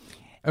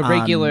 A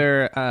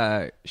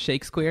regular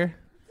Shakespeare?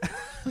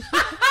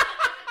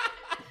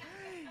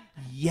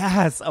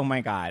 Yes. Oh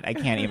my God. I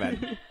can't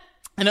even.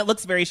 And it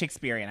looks very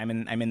Shakespearean.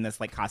 I'm in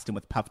this like costume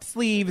with puffed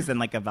sleeves and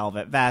like a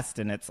velvet vest,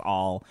 and it's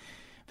all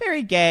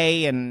very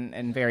gay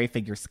and very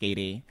figure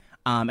skatey.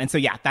 And so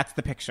yeah, that's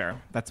the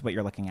picture. That's what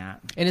you're looking at.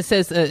 And it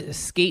says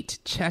Skate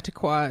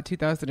Chautauqua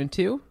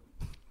 2002.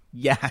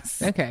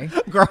 Yes. Okay.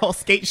 Girl,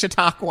 Skate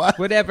Chautauqua.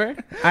 Whatever.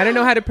 I don't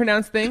know how to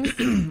pronounce things.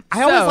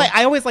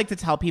 I always like to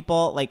tell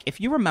people, like,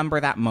 if you remember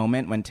that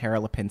moment when Tara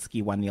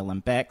Lipinski won the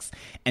Olympics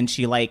and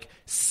she like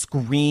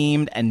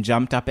screamed and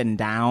jumped up and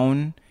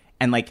down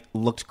and like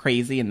looked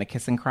crazy in the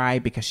kiss and cry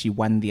because she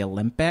won the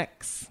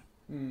Olympics.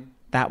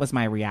 That was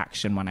my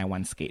reaction when I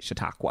won Skate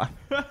Chautauqua.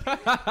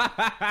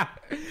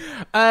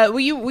 Will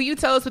you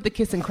tell us what the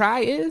kiss and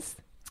cry is?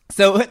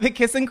 So the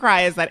kiss and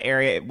cry is that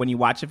area when you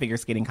watch a figure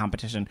skating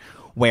competition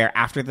where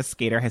after the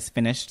skater has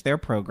finished their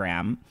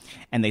program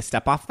and they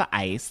step off the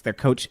ice, their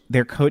coach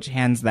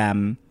hands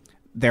them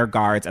their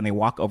guards and they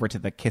walk over to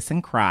the kiss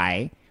and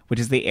cry,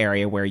 which is the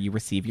area where you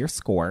receive your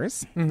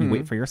scores. You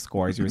wait for your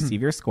scores, you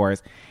receive your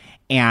scores,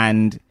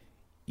 and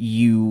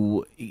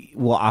you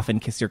will often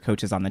kiss your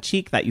coaches on the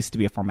cheek. That used to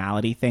be a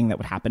formality thing that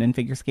would happen in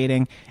figure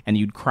skating, and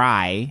you'd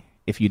cry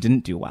if you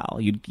didn't do well.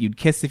 You'd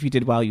kiss if you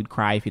did well, you'd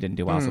cry if you didn't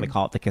do well. So they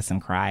call it the kiss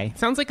and cry.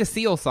 Sounds like a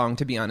Seal song,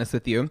 to be honest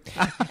with you.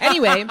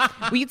 Anyway,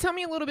 will you tell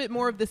me a little bit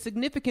more of the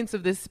significance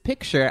of this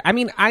picture? I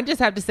mean, I just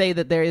have to say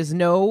that there is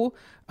no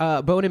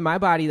bone in my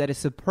body that is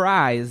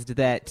surprised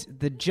that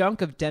the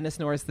junk of Dennis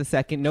Norris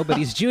II,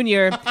 Nobody's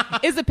Junior,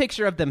 is a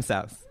picture of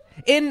themselves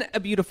in a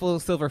beautiful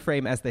silver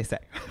frame, as they say.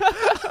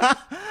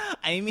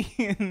 I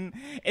mean,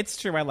 it's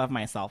true. I love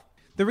myself.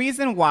 The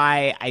reason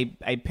why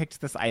I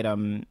picked this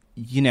item,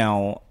 you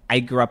know, I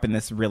grew up in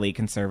this really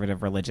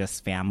conservative religious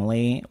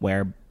family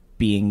where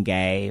being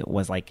gay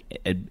was like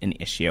an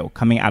issue.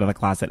 Coming out of the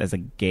closet as a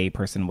gay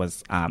person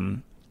was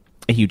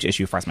a huge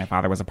issue for us. My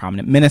father was a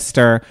prominent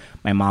minister.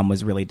 My mom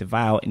was really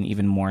devout, and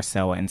even more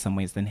so in some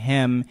ways than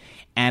him.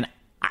 And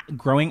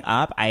growing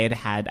up,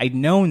 I'd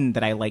known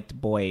that I liked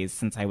boys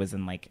since I was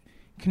in like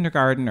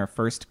kindergarten or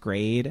first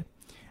grade.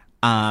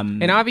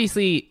 And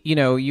obviously, you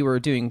know, you were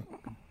doing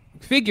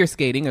figure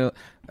skating,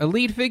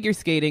 elite figure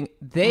skating.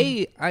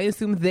 I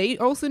assume they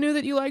also knew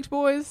that you liked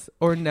boys,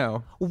 or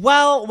no?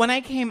 Well, when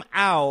I came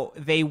out,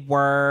 they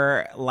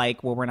were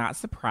like, well, we're not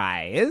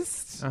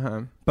surprised,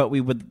 but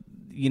we would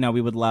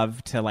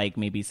love to like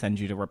maybe send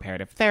you to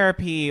reparative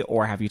therapy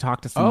or have you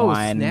talk to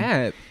someone. Oh,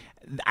 snap.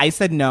 I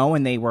said no,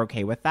 and they were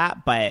okay with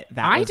that, but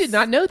I did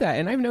not know that,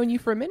 and I've known you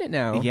for a minute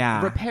now.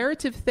 Yeah.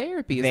 Reparative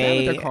therapy, is that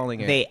what they're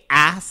calling it? They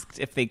asked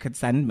if they could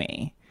send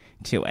me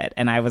to it,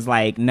 and I was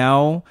like,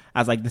 no.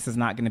 I was like, this is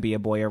not going to be a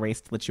boy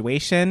erased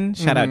situation.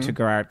 Shout out to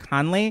Gerard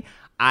Conley.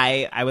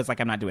 I was like,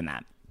 I'm not doing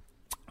that.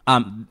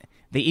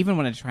 They even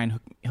wanted to try and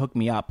hook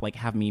me up, like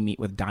have me meet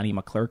with Donnie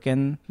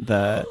McClurkin,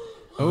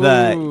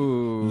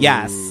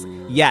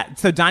 Yeah.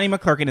 So Donnie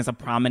McClurkin is a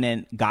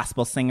prominent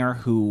gospel singer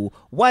who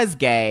was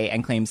gay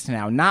and claims to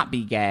now not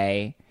be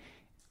gay.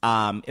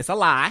 It's a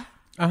lie.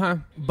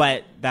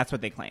 But that's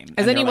what they claim.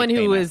 As anyone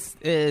who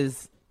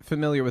is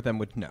familiar with them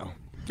would know.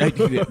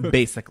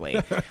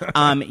 Basically.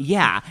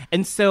 Yeah.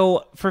 And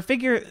so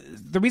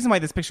the reason why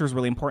this picture is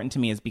really important to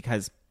me is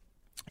because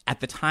at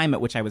the time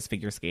at which I was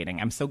figure skating,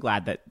 I'm so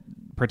glad that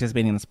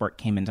participating in the sport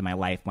came into my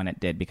life when it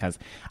did, because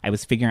I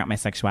was figuring out my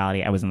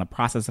sexuality. I was in the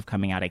process of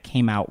coming out. I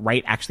came out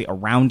right actually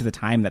around the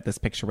time that this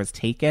picture was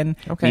taken,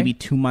 maybe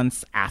 2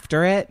 months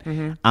after it.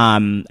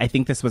 I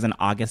think this was in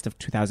August of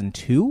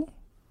 2002.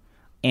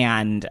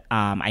 And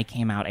I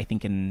came out, I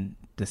think, in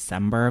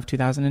December of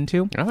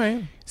 2002. All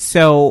right.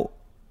 So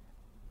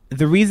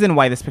the reason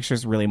why this picture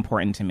is really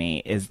important to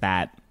me is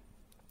that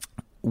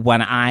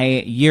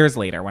years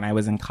later, when I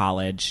was in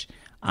college,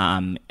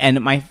 and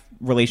my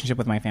relationship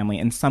with my family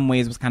in some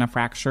ways was kind of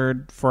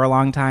fractured for a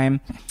long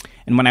time.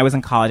 And when I was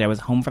in college, I was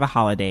home for the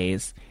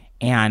holidays,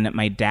 and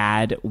my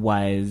dad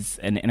was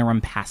an interim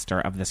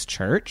pastor of this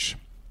church.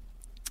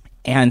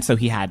 And so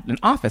he had an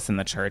office in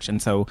the church.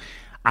 And so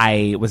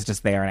I was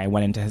just there, and I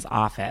went into his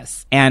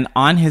office. And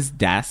on his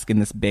desk in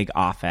this big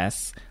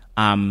office,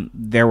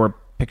 there were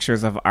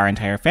pictures of our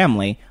entire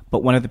family,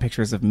 but one of the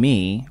pictures of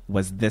me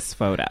was this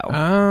photo.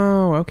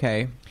 Oh,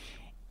 okay.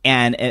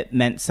 And it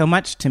meant so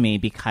much to me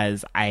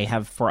because I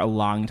have for a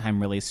long time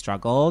really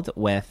struggled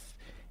with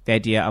the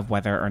idea of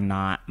whether or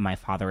not my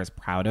father is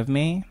proud of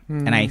me.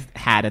 And I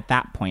had at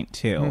that point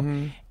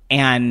too.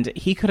 And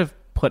he could have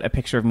put a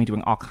picture of me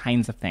doing all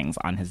kinds of things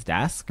on his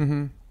desk.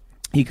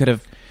 He could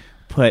have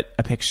put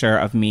a picture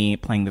of me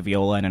playing the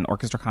viola in an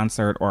orchestra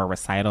concert or a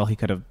recital. He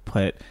could have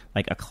put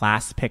like a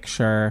class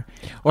picture.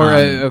 Or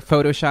a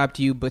photoshopped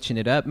you butching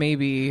it up,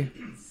 maybe.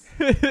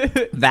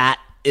 That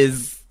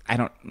is,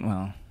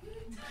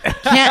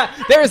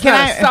 There's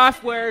not a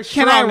software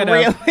strong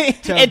enough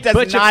to it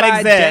does not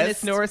exist.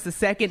 Dennis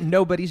Norris II,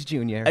 nobody's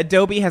junior.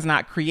 Adobe has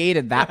not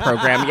created that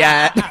program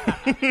yet.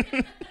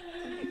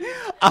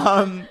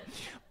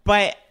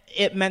 But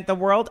it meant the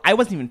world. I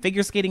wasn't even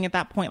figure skating at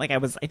that point. Like I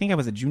think I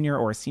was a junior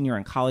or a senior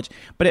in college,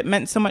 but it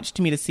meant so much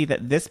to me to see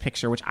that this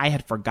picture, which I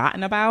had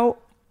forgotten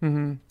about,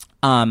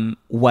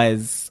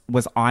 was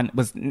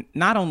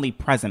not only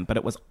present, but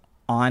it was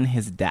on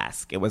his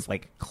desk. It was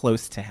like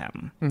close to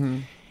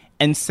him.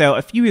 And so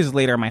a few years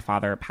later, my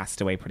father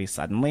passed away pretty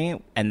suddenly.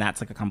 And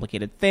that's like a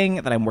complicated thing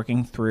that I'm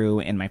working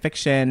through in my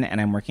fiction and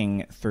I'm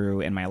working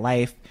through in my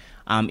life.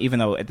 Even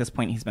though at this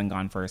point he's been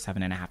gone for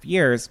 7.5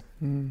 years,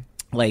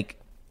 like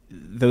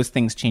those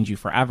things change you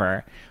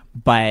forever.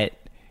 But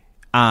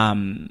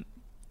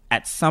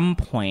at some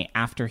point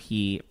after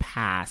he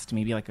passed,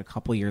 maybe like a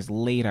couple years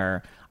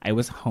later, I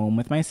was home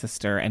with my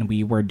sister and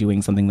we were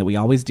doing something that we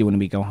always do when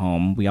we go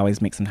home. We always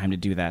make some time to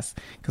do this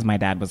because my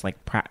dad was like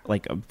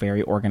a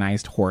very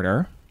organized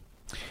hoarder.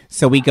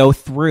 So we go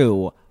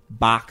through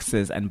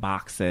boxes and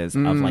boxes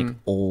of like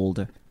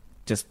old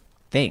just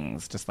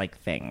things.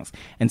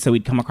 And so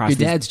we'd come across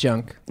your dad's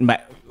junk.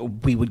 But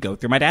we would go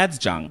through my dad's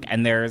junk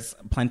and there's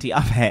plenty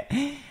of it.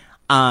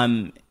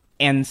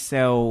 And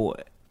so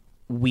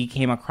we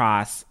came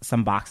across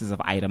some boxes of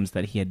items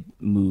that he had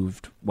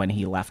moved when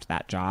he left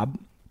that job,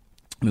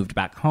 moved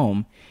back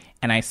home.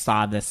 And I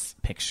saw this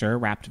picture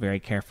wrapped very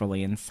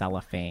carefully in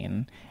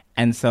cellophane.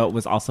 And so it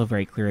was also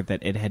very clear that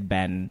it had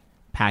been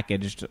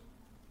packaged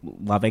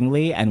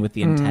lovingly and with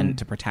the intent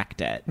to protect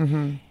it.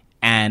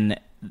 And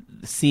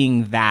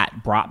seeing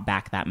that brought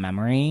back that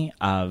memory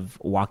of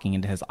walking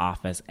into his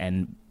office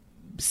and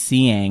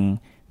seeing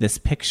this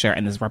picture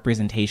and this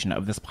representation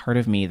of this part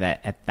of me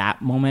that at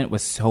that moment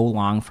was so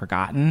long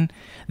forgotten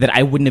that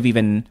I wouldn't have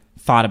even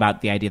thought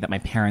about the idea that my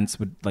parents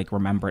would like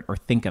remember it or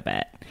think of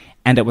it.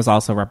 And it was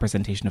also a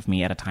representation of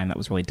me at a time that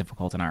was really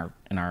difficult in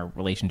our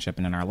relationship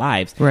and in our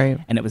lives. Right.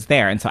 And it was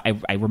there. And so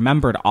I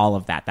remembered all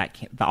of that,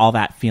 all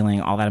that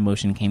feeling, all that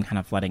emotion came kind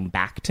of flooding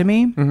back to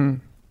me.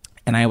 And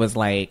I was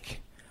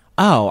like,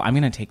 oh, I'm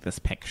going to take this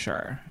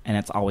picture and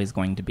it's always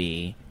going to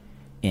be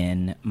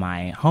in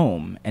my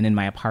home and in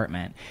my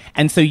apartment.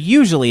 And so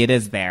usually it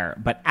is there.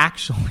 But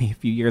actually, a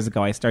few years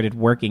ago, I started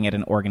working at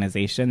an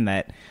organization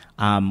that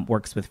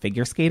works with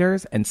figure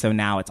skaters. And so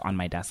now it's on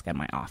my desk in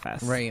my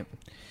office. Right.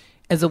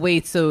 As a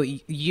way, so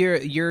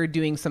you're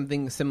doing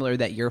something similar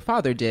that your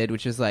father did,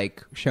 which is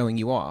like showing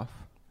you off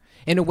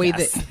in a way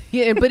that,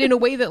 yeah, but in a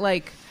way that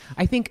like,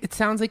 I think it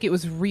sounds like it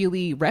was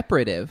really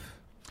reparative.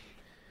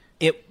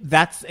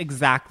 That's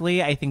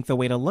exactly, I think, the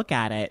way to look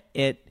at it.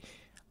 It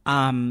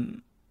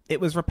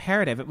was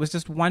reparative. It was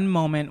just one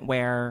moment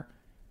where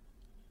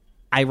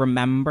I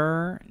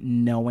remember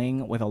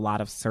knowing with a lot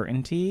of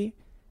certainty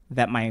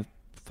that my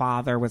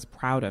father was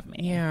proud of me.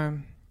 Yeah.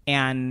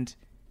 And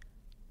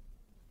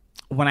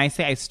when I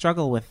say I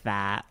struggle with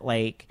that,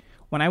 like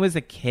when I was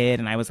a kid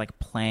and I was like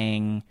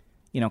playing,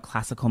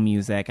 classical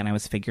music and I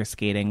was figure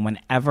skating,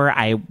 whenever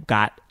I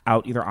got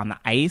out either on the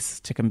ice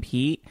to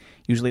compete,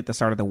 usually at the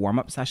start of the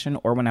warm-up session,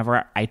 or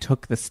whenever I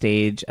took the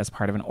stage as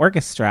part of an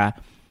orchestra,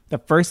 the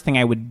first thing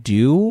I would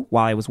do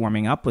while I was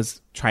warming up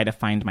was try to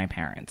find my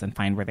parents and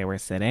find where they were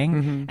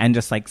sitting and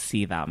just like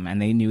see them. And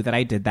they knew that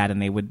I did that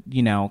and they would,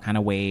 kind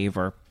of wave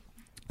or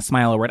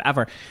smile or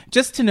whatever.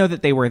 Just to know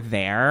that they were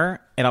there,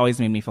 it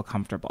always made me feel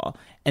comfortable.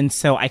 And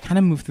so I kind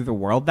of moved through the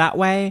world that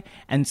way.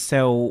 And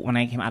so when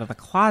I came out of the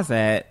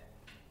closet,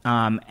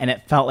 and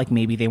it felt like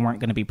maybe they weren't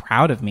going to be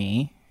proud of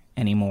me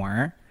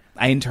anymore,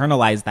 I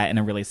internalized that in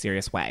a really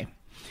serious way.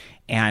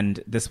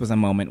 And this was a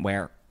moment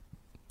where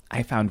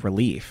I found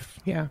relief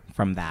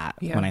from that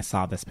when I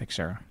saw this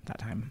picture that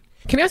time.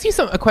 Can I ask you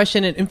a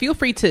question? And feel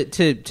free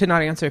to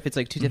not answer if it's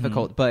like too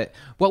difficult, but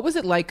what was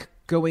it like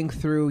going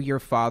through your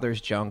father's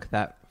junk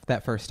that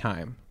first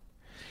time?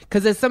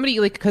 Because as somebody,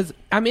 because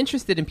I'm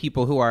interested in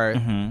people who are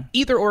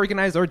either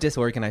organized or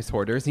disorganized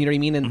hoarders, you know what I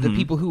mean? And the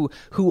people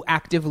who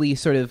actively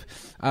sort of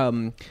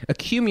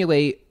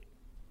accumulate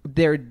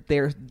their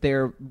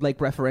like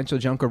referential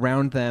junk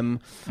around them,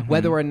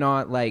 whether or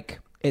not like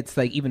it's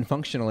like even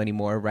functional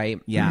anymore, right?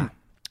 Yeah.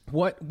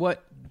 What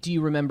do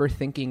you remember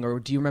thinking, or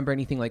do you remember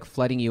anything like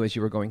flooding you as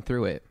you were going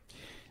through it?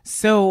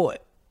 So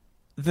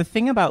the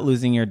thing about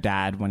losing your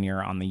dad when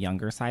you're on the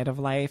younger side of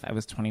life, I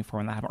was 24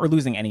 when that happened, or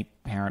losing any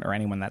parent or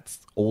anyone that's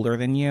older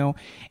than you,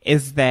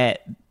 is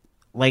that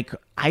like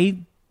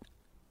I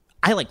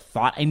like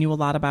thought I knew a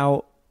lot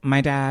about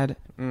my dad.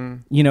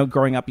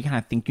 Growing up, you kind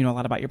of think you know a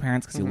lot about your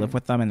parents because you live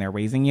with them and they're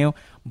raising you.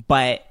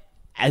 But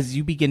as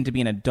you begin to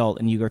be an adult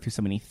and you go through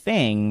so many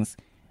things,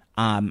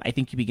 I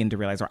think you begin to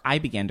realize, or I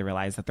began to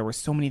realize, that there were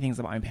so many things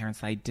about my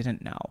parents that I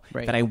didn't know,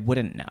 that I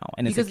wouldn't know.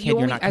 And because as a kid,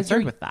 you're not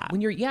concerned with that.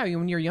 When you're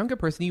a younger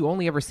person, you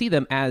only ever see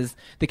them as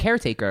the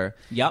caretaker,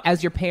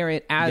 as your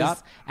parent,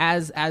 as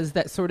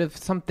that sort of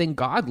something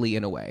godly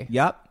in a way.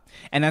 Yep.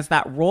 And as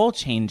that role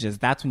changes,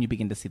 that's when you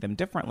begin to see them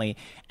differently.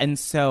 And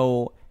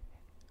so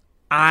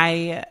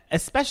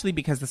especially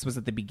because this was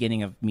at the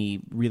beginning of me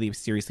really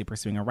seriously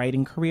pursuing a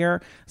writing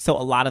career, so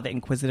a lot of the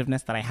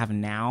inquisitiveness that I have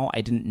now,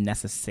 I didn't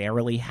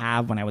necessarily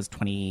have when I was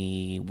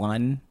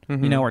 21,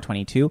 or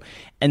 22.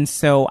 And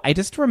so I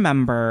just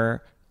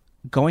remember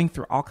going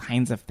through all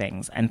kinds of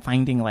things and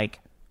finding like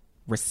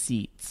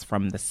receipts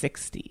from the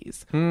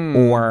 60s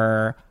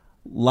or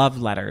love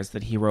letters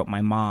that he wrote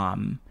my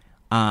mom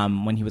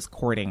when he was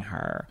courting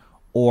her,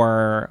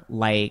 or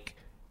like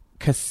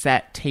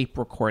cassette tape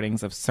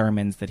recordings of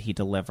sermons that he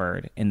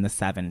delivered in the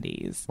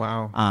 70s.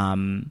 Wow.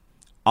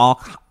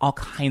 All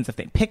kinds of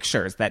things.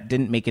 Pictures that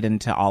didn't make it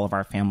into all of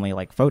our family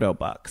like photo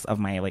books of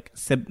my like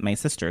my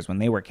sisters when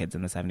they were kids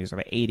in the 70s or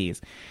the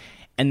 80s.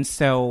 And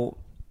so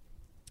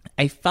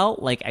I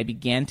felt like I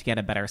began to get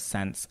a better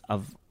sense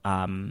of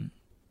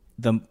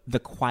the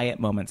quiet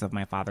moments of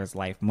my father's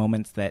life,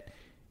 moments that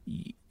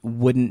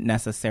wouldn't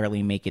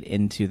necessarily make it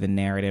into the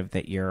narrative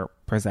that you're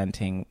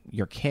presenting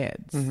your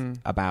kids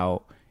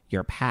about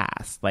your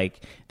past,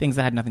 like things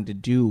that had nothing to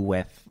do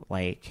with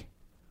like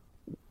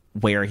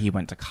where he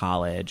went to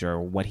college or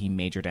what he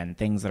majored in,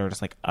 things that are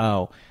just like,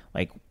 oh,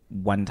 like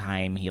one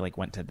time he like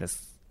went to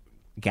this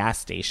gas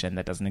station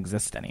that doesn't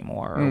exist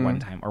anymore, or one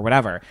time or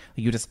whatever.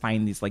 You just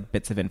find these like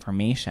bits of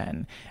information.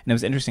 And it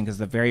was interesting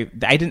because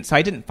I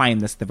didn't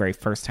find this the very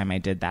first time I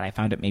did that. I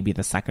found it maybe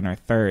the second or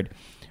third,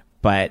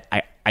 but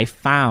I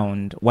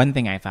found one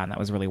thing I found that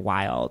was really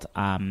wild,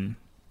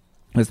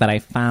 was that I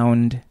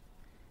found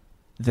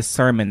the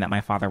sermon that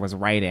my father was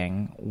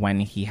writing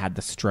when he had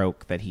the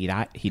stroke that he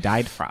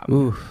died from.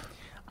 Oof.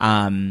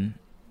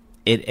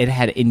 It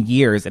had, in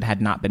years, it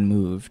had not been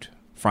moved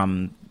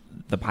from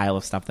the pile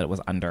of stuff that it was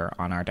under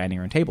on our dining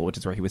room table, which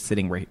is where he was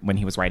sitting when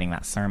he was writing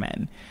that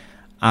sermon.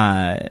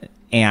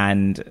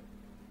 And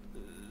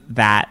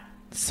that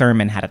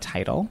sermon had a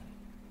title,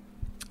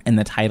 and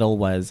the title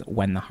was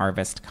When the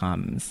Harvest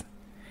Comes.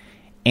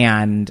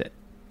 And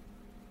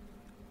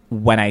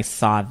when I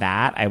saw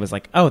that, I was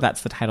like, oh,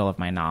 that's the title of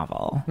my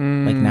novel.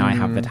 Like, now I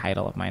have the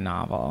title of my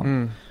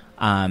novel.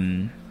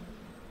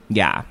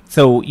 Yeah.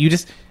 So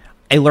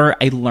I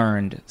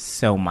learned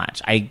so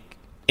much.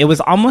 It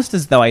was almost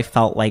as though I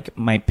felt like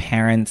my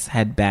parents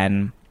had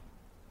been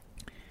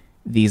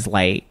these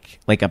like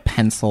a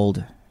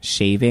penciled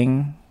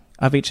shaving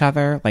of each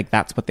other. Like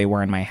that's what they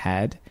were in my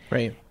head.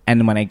 Right.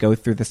 And when I go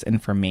through this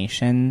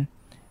information,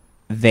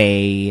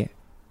 their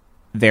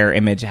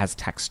image has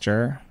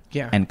texture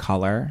and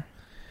color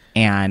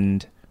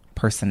and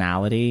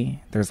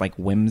personality. There's like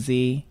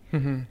whimsy.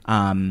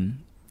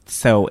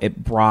 So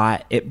it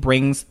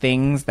brings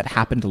things that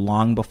happened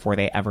long before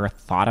they ever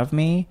thought of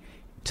me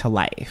to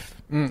life.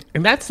 And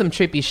that's some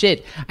trippy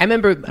shit. I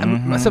remember,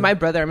 so I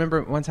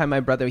remember one time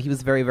my brother, he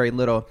was very, very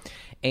little,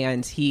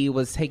 and he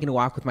was taking a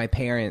walk with my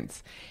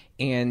parents.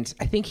 And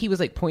I think he was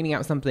like pointing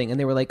out something, and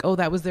they were like, "Oh,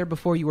 that was there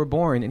before you were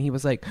born." And he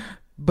was like,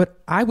 "But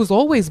I was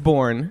always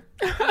born."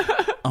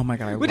 Oh my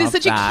God, I love that. But it's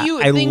such a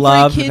cute thing for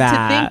a kid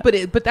to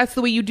think, but that's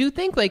the way you do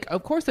think. Like,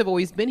 of course, I've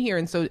always been here.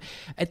 And so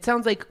it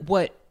sounds like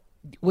what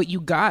you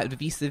got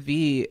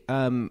vis-a-vis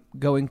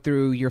going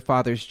through your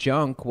father's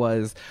junk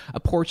was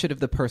a portrait of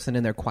the person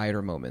in their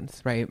quieter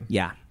moments, right?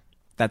 Yeah,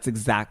 that's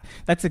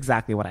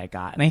exactly what I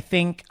got. And I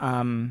think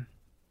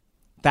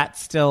that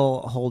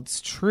still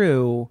holds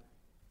true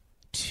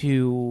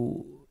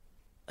to,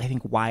 I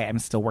think, why I'm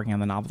still working on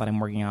the novel that I'm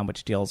working on,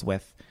 which deals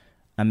with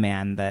a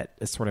man that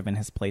is sort of in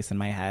his place in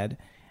my head,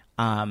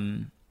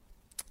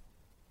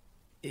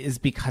 is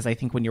because I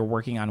think when you're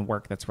working on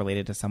work that's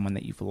related to someone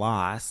that you've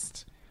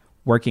lost,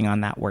 working on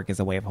that work is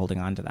a way of holding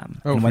on to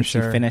them. And once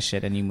you finish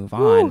it and you move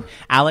on.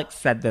 Alex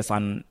said this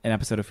on an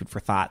episode of Food for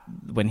Thought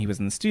when he was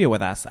in the studio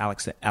with us,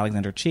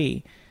 Alexander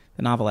Chee,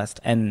 the novelist.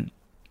 And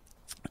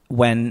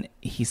when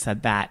he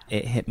said that,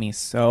 it hit me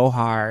so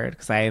hard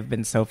because I have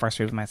been so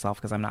frustrated with myself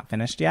because I'm not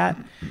finished yet.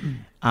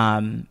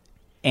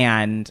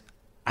 And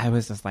I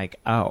was just like,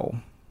 oh,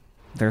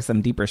 there's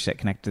some deeper shit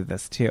connected to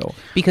this too.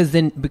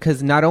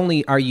 Because not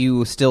only are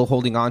you still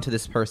holding on to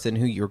this person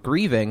who you're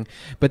grieving,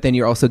 but then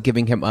you're also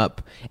giving him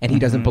up, and he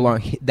doesn't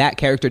belong. That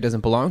character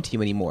doesn't belong to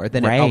you anymore.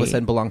 Then it all of a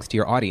sudden belongs to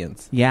your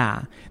audience.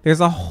 Yeah.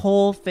 There's a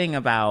whole thing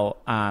about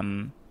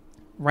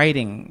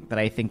writing that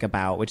I think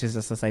about, which is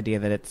just this idea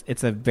that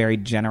it's a very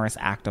generous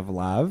act of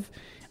love.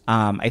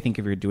 I think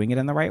if you're doing it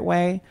in the right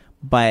way,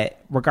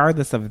 but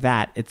regardless of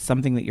that, it's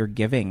something that you're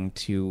giving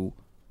to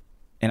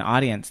an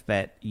audience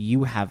that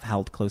you have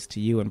held close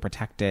to you and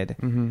protected,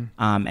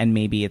 and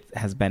maybe it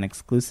has been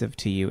exclusive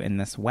to you in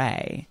this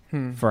way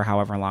for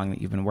however long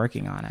that you've been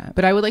working on it.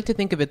 But I would like to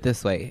think of it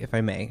this way, if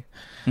I may.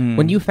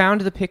 When you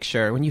found this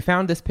picture, when you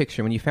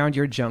found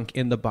your junk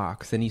in the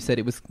box, and you said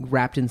it was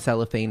wrapped in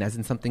cellophane as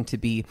in something to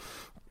be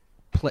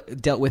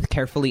dealt with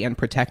carefully and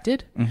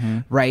protected,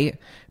 right?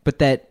 But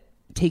that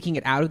taking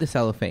it out of the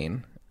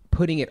cellophane,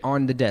 putting it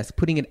on the desk,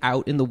 putting it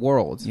out in the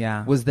world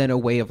was then a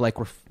way of like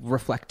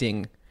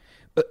reflecting.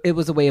 It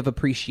was a way of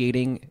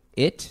appreciating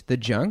the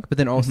junk, but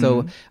then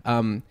also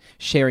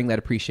sharing that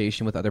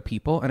appreciation with other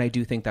people. And I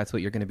do think that's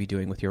what you're going to be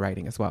doing with your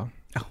writing as well.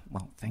 Oh,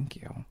 well, thank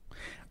you.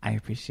 I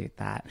appreciate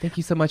that. Thank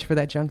you so much for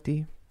that, Junk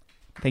D.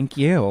 Thank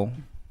you.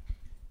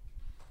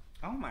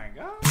 Oh my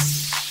God.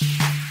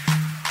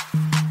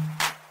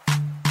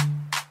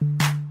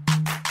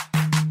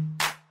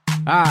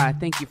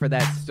 Thank you for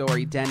that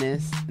story,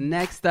 Dennis.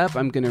 Next up,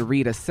 I'm going to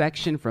read a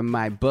section from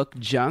my book,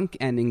 Junk,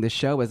 ending the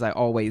show as I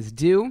always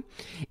do.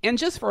 And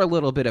just for a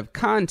little bit of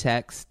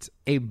context,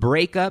 a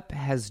breakup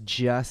has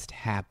just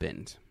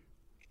happened.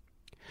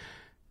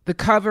 The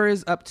cover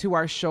is up to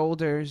our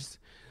shoulders.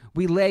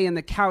 We lay in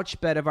the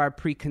couch bed of our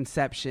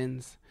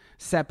preconceptions,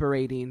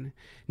 separating,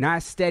 not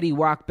a steady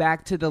walk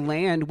back to the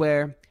land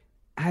where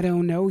I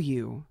don't know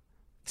you.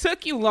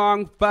 Took you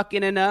long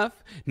fucking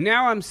enough.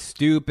 Now I'm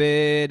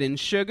stupid and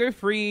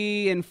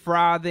sugar-free and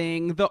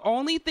frothing. The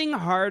only thing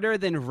harder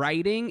than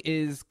writing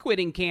is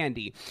quitting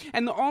candy.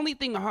 And the only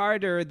thing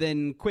harder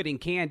than quitting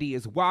candy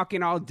is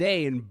walking all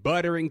day and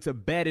buttering to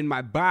bed in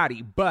my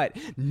body. But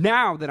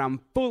now that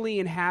I'm fully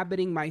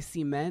inhabiting my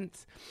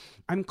cement,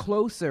 I'm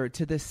closer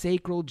to the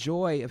sacral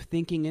joy of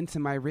thinking into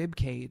my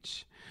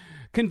ribcage.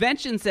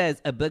 Convention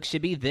says a book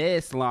should be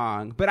this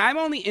long, but I'm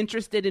only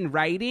interested in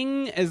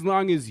writing as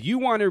long as you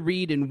want to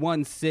read in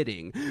one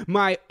sitting.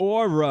 My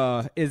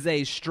aura is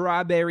a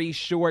strawberry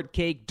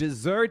shortcake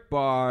dessert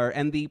bar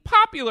and the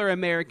popular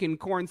American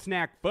corn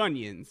snack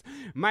Funyuns.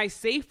 My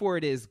safe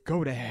word is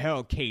go to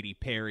hell, Katy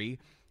Perry.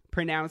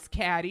 Pronounced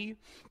catty.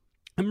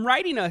 I'm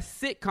writing a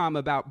sitcom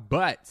about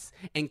butts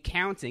and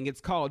counting. It's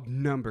called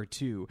Number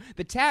 2.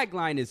 The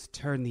tagline is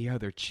turn the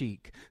other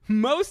cheek.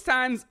 Most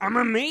times I'm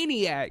a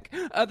maniac.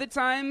 Other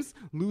times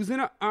losing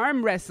an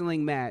arm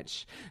wrestling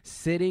match.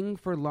 Sitting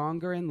for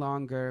longer and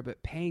longer,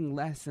 but paying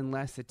less and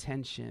less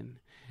attention.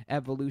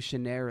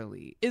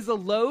 Evolutionarily. Is a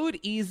load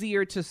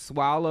easier to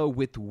swallow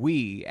with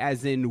we,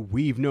 as in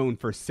we've known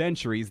for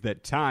centuries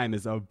that time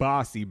is a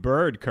bossy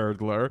bird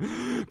curdler?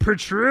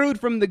 Protrude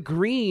from the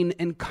green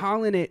and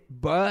calling it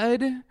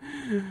bud?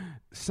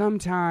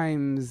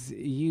 Sometimes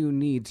you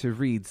need to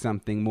read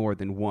something more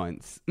than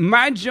once.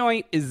 My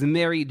joint is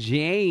Mary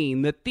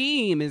Jane. The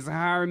theme is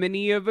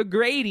harmony of a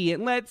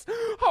gradient. Let's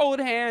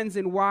hold hands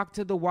and walk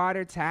to the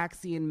water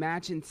taxi in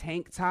matching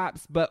tank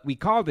tops, but we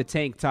call the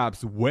tank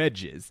tops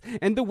wedges.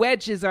 And the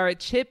wedges are a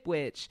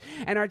Chipwich.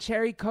 And our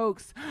cherry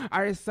cokes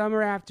are a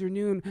summer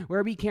afternoon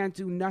where we can't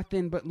do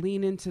nothing but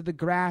lean into the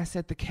grass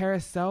at the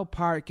carousel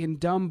park in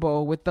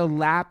Dumbo with the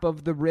lap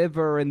of the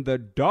river and the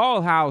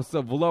dollhouse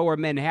of Lower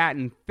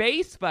Manhattan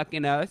face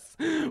fucking us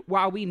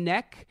while we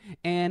neck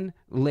and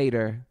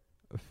later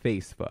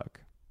face fuck.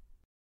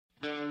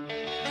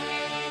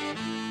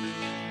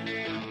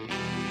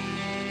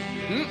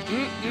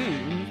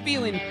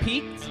 Feeling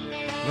piqued,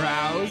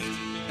 roused,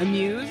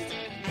 amused?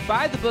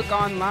 Buy the book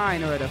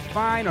online or at a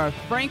fine or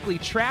frankly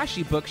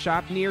trashy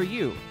bookshop near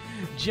you.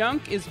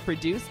 Junk is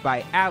produced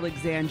by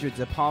Alexandra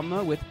De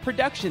Palma with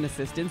production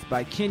assistance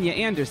by Kenya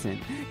Anderson.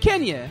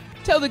 Kenya,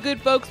 tell the good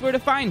folks where to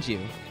find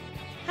you.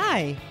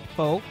 Hi,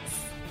 folks.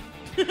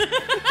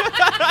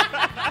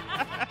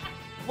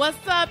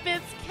 What's up?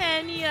 It's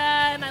Kenya,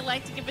 and I'd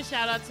like to give a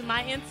shout out to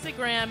my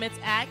Instagram. It's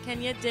at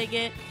Kenya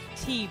Diggit.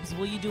 Teebs,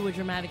 will you do a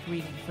dramatic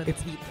reading for the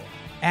people?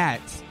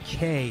 At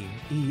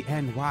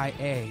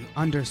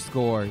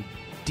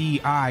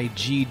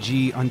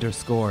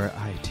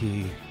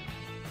KENYA_DIGG_IT.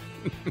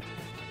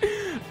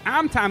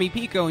 I'm Tommy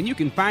Pico, and you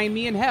can find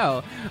me in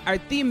hell. Our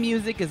theme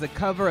music is a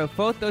cover of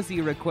Fotos y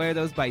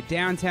Recuerdos by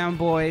Downtown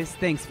Boys.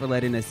 Thanks for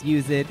letting us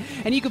use it.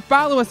 And you can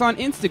follow us on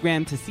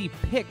Instagram to see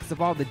pics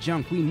of all the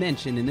junk we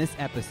mentioned in this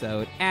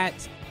episode at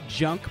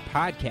Junk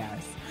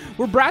Podcast.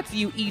 We're brought to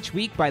you each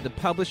week by the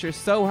publisher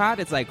So Hot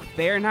It's Like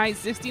Fahrenheit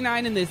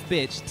 69 in this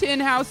bitch, Tin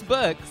House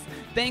Books.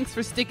 Thanks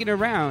for sticking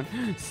around.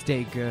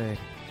 Stay good.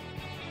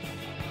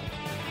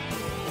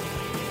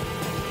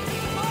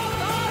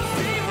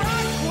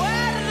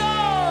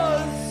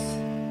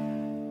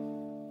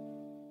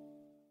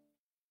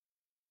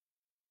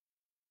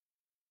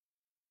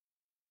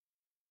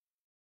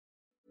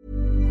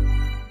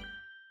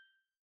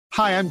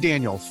 Hi, I'm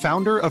Daniel,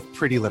 founder of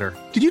Pretty Litter.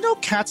 Did you know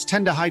cats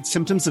tend to hide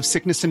symptoms of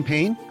sickness and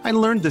pain? I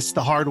learned this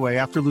the hard way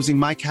after losing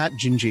my cat,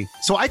 Gingy.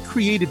 So I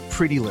created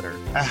Pretty Litter,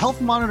 a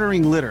health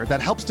monitoring litter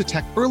that helps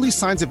detect early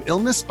signs of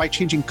illness by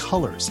changing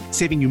colors,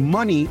 saving you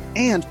money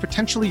and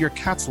potentially your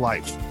cat's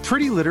life.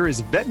 Pretty Litter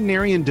is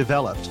veterinarian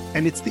developed,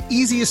 and it's the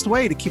easiest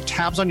way to keep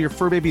tabs on your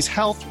fur baby's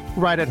health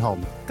right at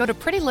home. Go to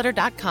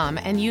prettylitter.com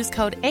and use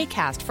code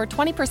ACAST for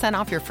 20%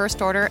 off your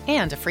first order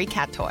and a free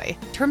cat toy.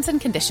 Terms and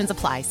conditions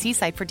apply. See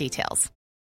site for details.